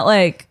one that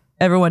like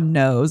everyone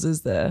knows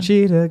is the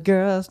Cheetah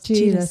Girls,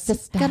 Cheetah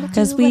sister, gotta do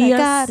 'Cause what we I are-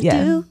 gotta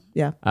yeah. do.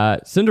 Yeah.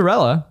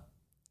 Cinderella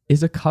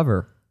is a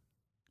cover.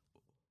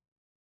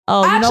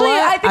 Oh, Actually, you know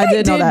what? I think I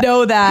did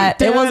know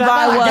that. It was Damn it,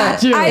 by I what?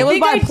 got you. It was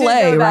think I by did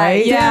Play, know that.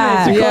 right?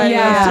 Yeah. Damn it, Sequoia,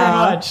 yeah. too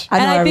much. I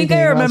know And I think everything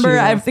I about remember. you.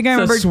 I think I It's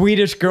remember. a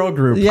Swedish girl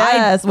group.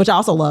 Yes, which I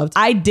also loved.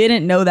 I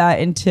didn't know that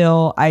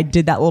until I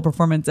did that little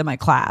performance in my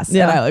class,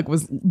 Yeah. and I like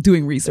was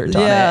doing research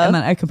on Yeah. it, and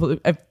then I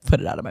put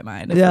it out of my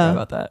mind. I Yeah. forgot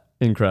about that.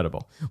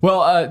 Incredible.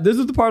 Well, this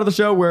is the part of the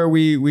show where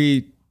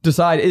we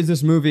decide, is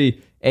this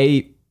movie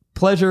a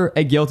pleasure,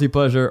 a guilty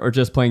pleasure, or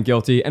just plain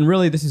guilty? And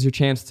really, this is your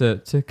chance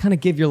to kind of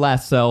give your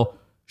last sell.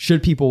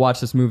 Should people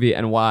watch this movie,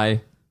 and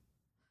why?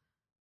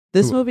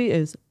 This movie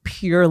is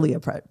purely a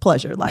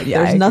pleasure. Like, Yeah, I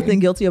there's agree. nothing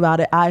guilty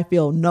about it. I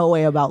feel no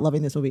way about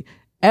loving this movie.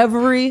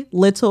 Every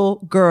little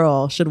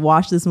girl should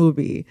watch this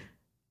movie.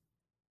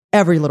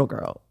 Every little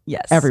girl,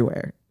 Yes,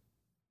 everywhere,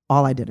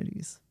 all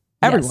identities,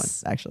 everyone.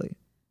 Yes. Actually, Just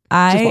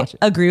I watch it.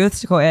 agree with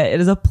Sequoia. It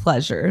is a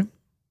pleasure.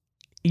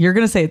 You're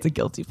gonna say it's a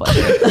guilty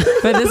pleasure,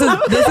 but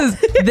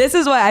this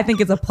is why I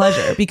think it's a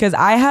pleasure, because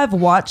I have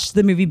watched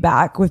the movie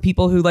back with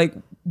people who like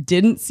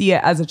didn't see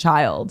it as a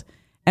child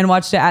and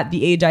watched it at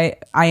the age I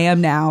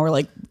am now, or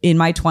like in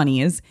my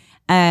 20s,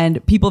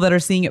 and people that are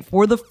seeing it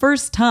for the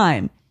first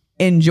time.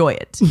 enjoy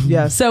it.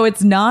 Yes. So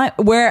it's not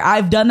where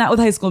I've done that with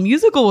High School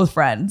Musical with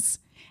friends.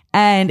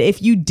 And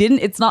if you didn't,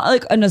 it's not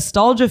like a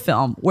nostalgia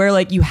film where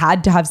like you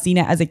had to have seen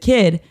it as a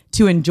kid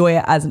to enjoy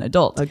it as an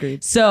adult.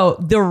 Agreed. So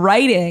the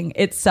writing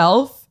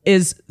itself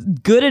is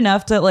good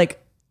enough to like,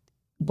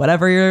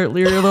 whatever your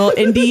little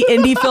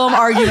indie film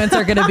arguments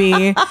are going to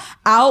be,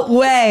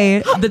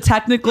 outweigh the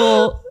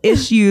technical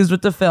issues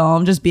with the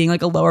film just being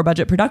like a lower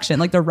budget production.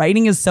 Like the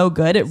writing is so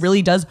good, it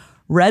really does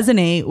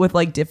resonate with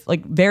like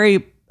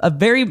a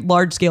very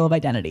large scale of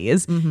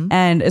identities,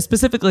 and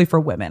specifically for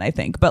women, I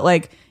think. But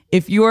like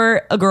if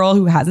you're a girl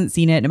who hasn't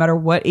seen it, no matter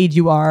what age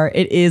you are,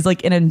 it is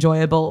like an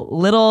enjoyable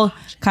little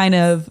kind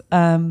of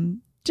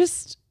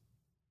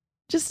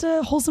just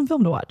a wholesome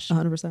film to watch.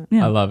 100%.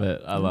 Yeah. I love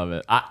it.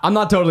 I'm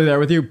not totally there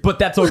with you, but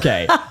that's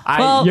okay.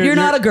 Well, you're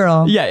not a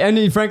girl. Yeah,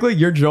 and frankly,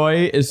 your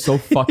joy is so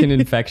fucking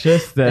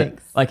infectious that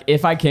like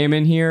if I came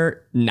in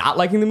here not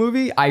liking the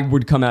movie, I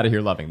would come out of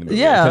here loving the movie.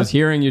 Yeah. Because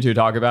hearing you two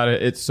talk about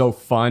it, it's so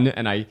fun,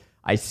 and I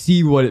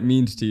see what it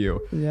means to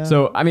you. Yeah.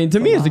 So I mean, to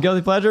me, it's a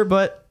guilty pleasure,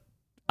 but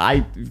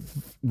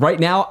right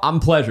now I'm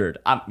pleasured.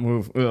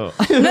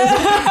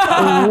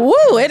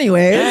 Woo,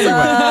 anyways.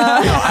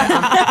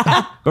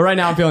 But right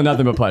now I'm feeling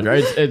nothing but pleasure.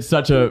 It's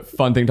such a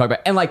fun thing to talk about.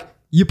 And like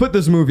you put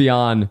this movie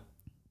on,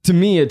 to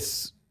me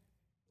it's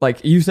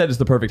like you said, it's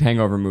the perfect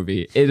hangover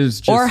movie. It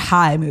is just Or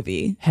high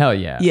movie. hell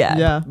yeah.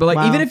 Yeah. But like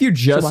Wow. even if you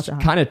Should watch just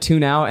it. kind of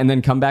tune out and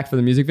then come back for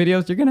the music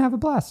videos, you're gonna have a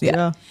blast.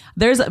 Yeah.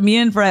 There's me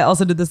and Fry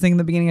also did this thing in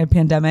the beginning of the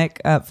pandemic.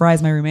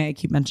 Fry's my roommate. I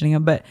keep mentioning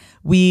him, but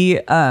we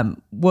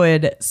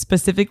would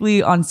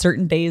specifically on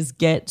certain days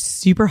get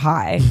super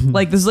high.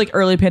 Like this is like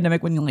early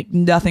pandemic when like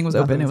nothing was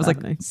open. Nothing It was was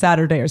happening. like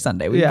Saturday or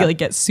Sunday. We'd Yeah. like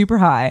get super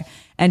high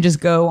and just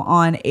go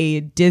on a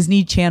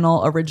Disney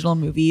Channel original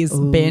movies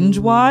binge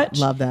watch.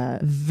 Love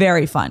that.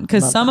 Very fun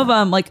because some of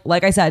them,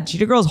 like I said,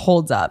 Cheetah Girls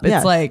holds up. It's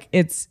Yes. like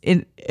it's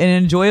an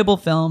enjoyable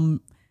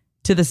film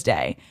to this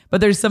day, but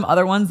there's some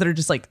other ones that are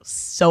just like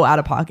so out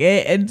of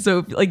pocket, and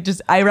so like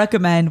just I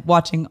recommend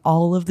watching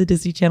all of the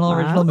Disney Channel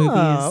original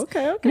movies.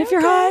 Okay. And if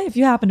you're high, if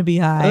you happen to be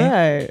high, All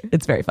right.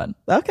 it's very fun.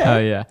 Okay. Oh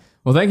yeah.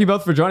 Well, thank you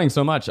both for joining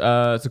so much.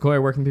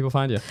 Sequoia, where can people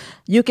find you?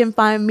 You can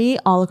find me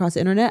all across the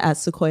internet at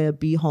Sequoia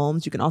B.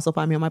 Holmes. You can also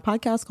find me on my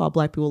podcast called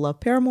Black People Love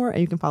Paramore, and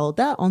you can follow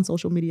that on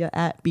social media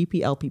at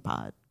BPLP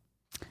Pod.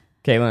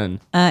 Kaylin.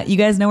 You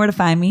guys know where to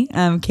find me.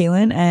 I'm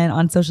Kaylin, and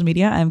on social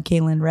media, I'm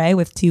Kaylin Ray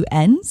with 2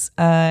 N's.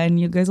 And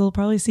you guys will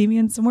probably see me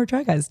in some more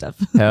Try Guys stuff.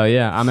 Hell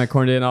yeah. I'm at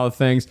Cornday and all the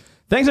things.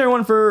 Thanks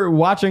everyone for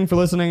watching, for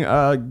listening.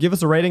 Give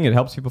us a rating. It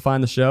helps people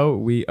find the show.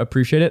 We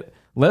appreciate it.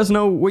 Let us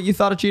know what you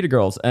thought of Cheetah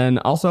Girls. And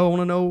also I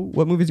want to know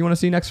what movies you want to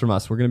see next from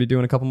us. We're going to be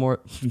doing a couple more.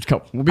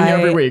 We'll be here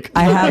every week.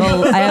 I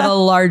have a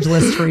large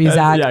list for you,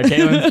 Zach. Yeah,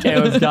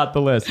 Kaylin's got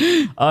the list.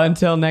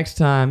 Until next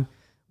time,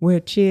 we're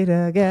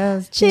Cheetah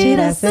Girls.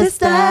 Cheetah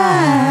Sisters.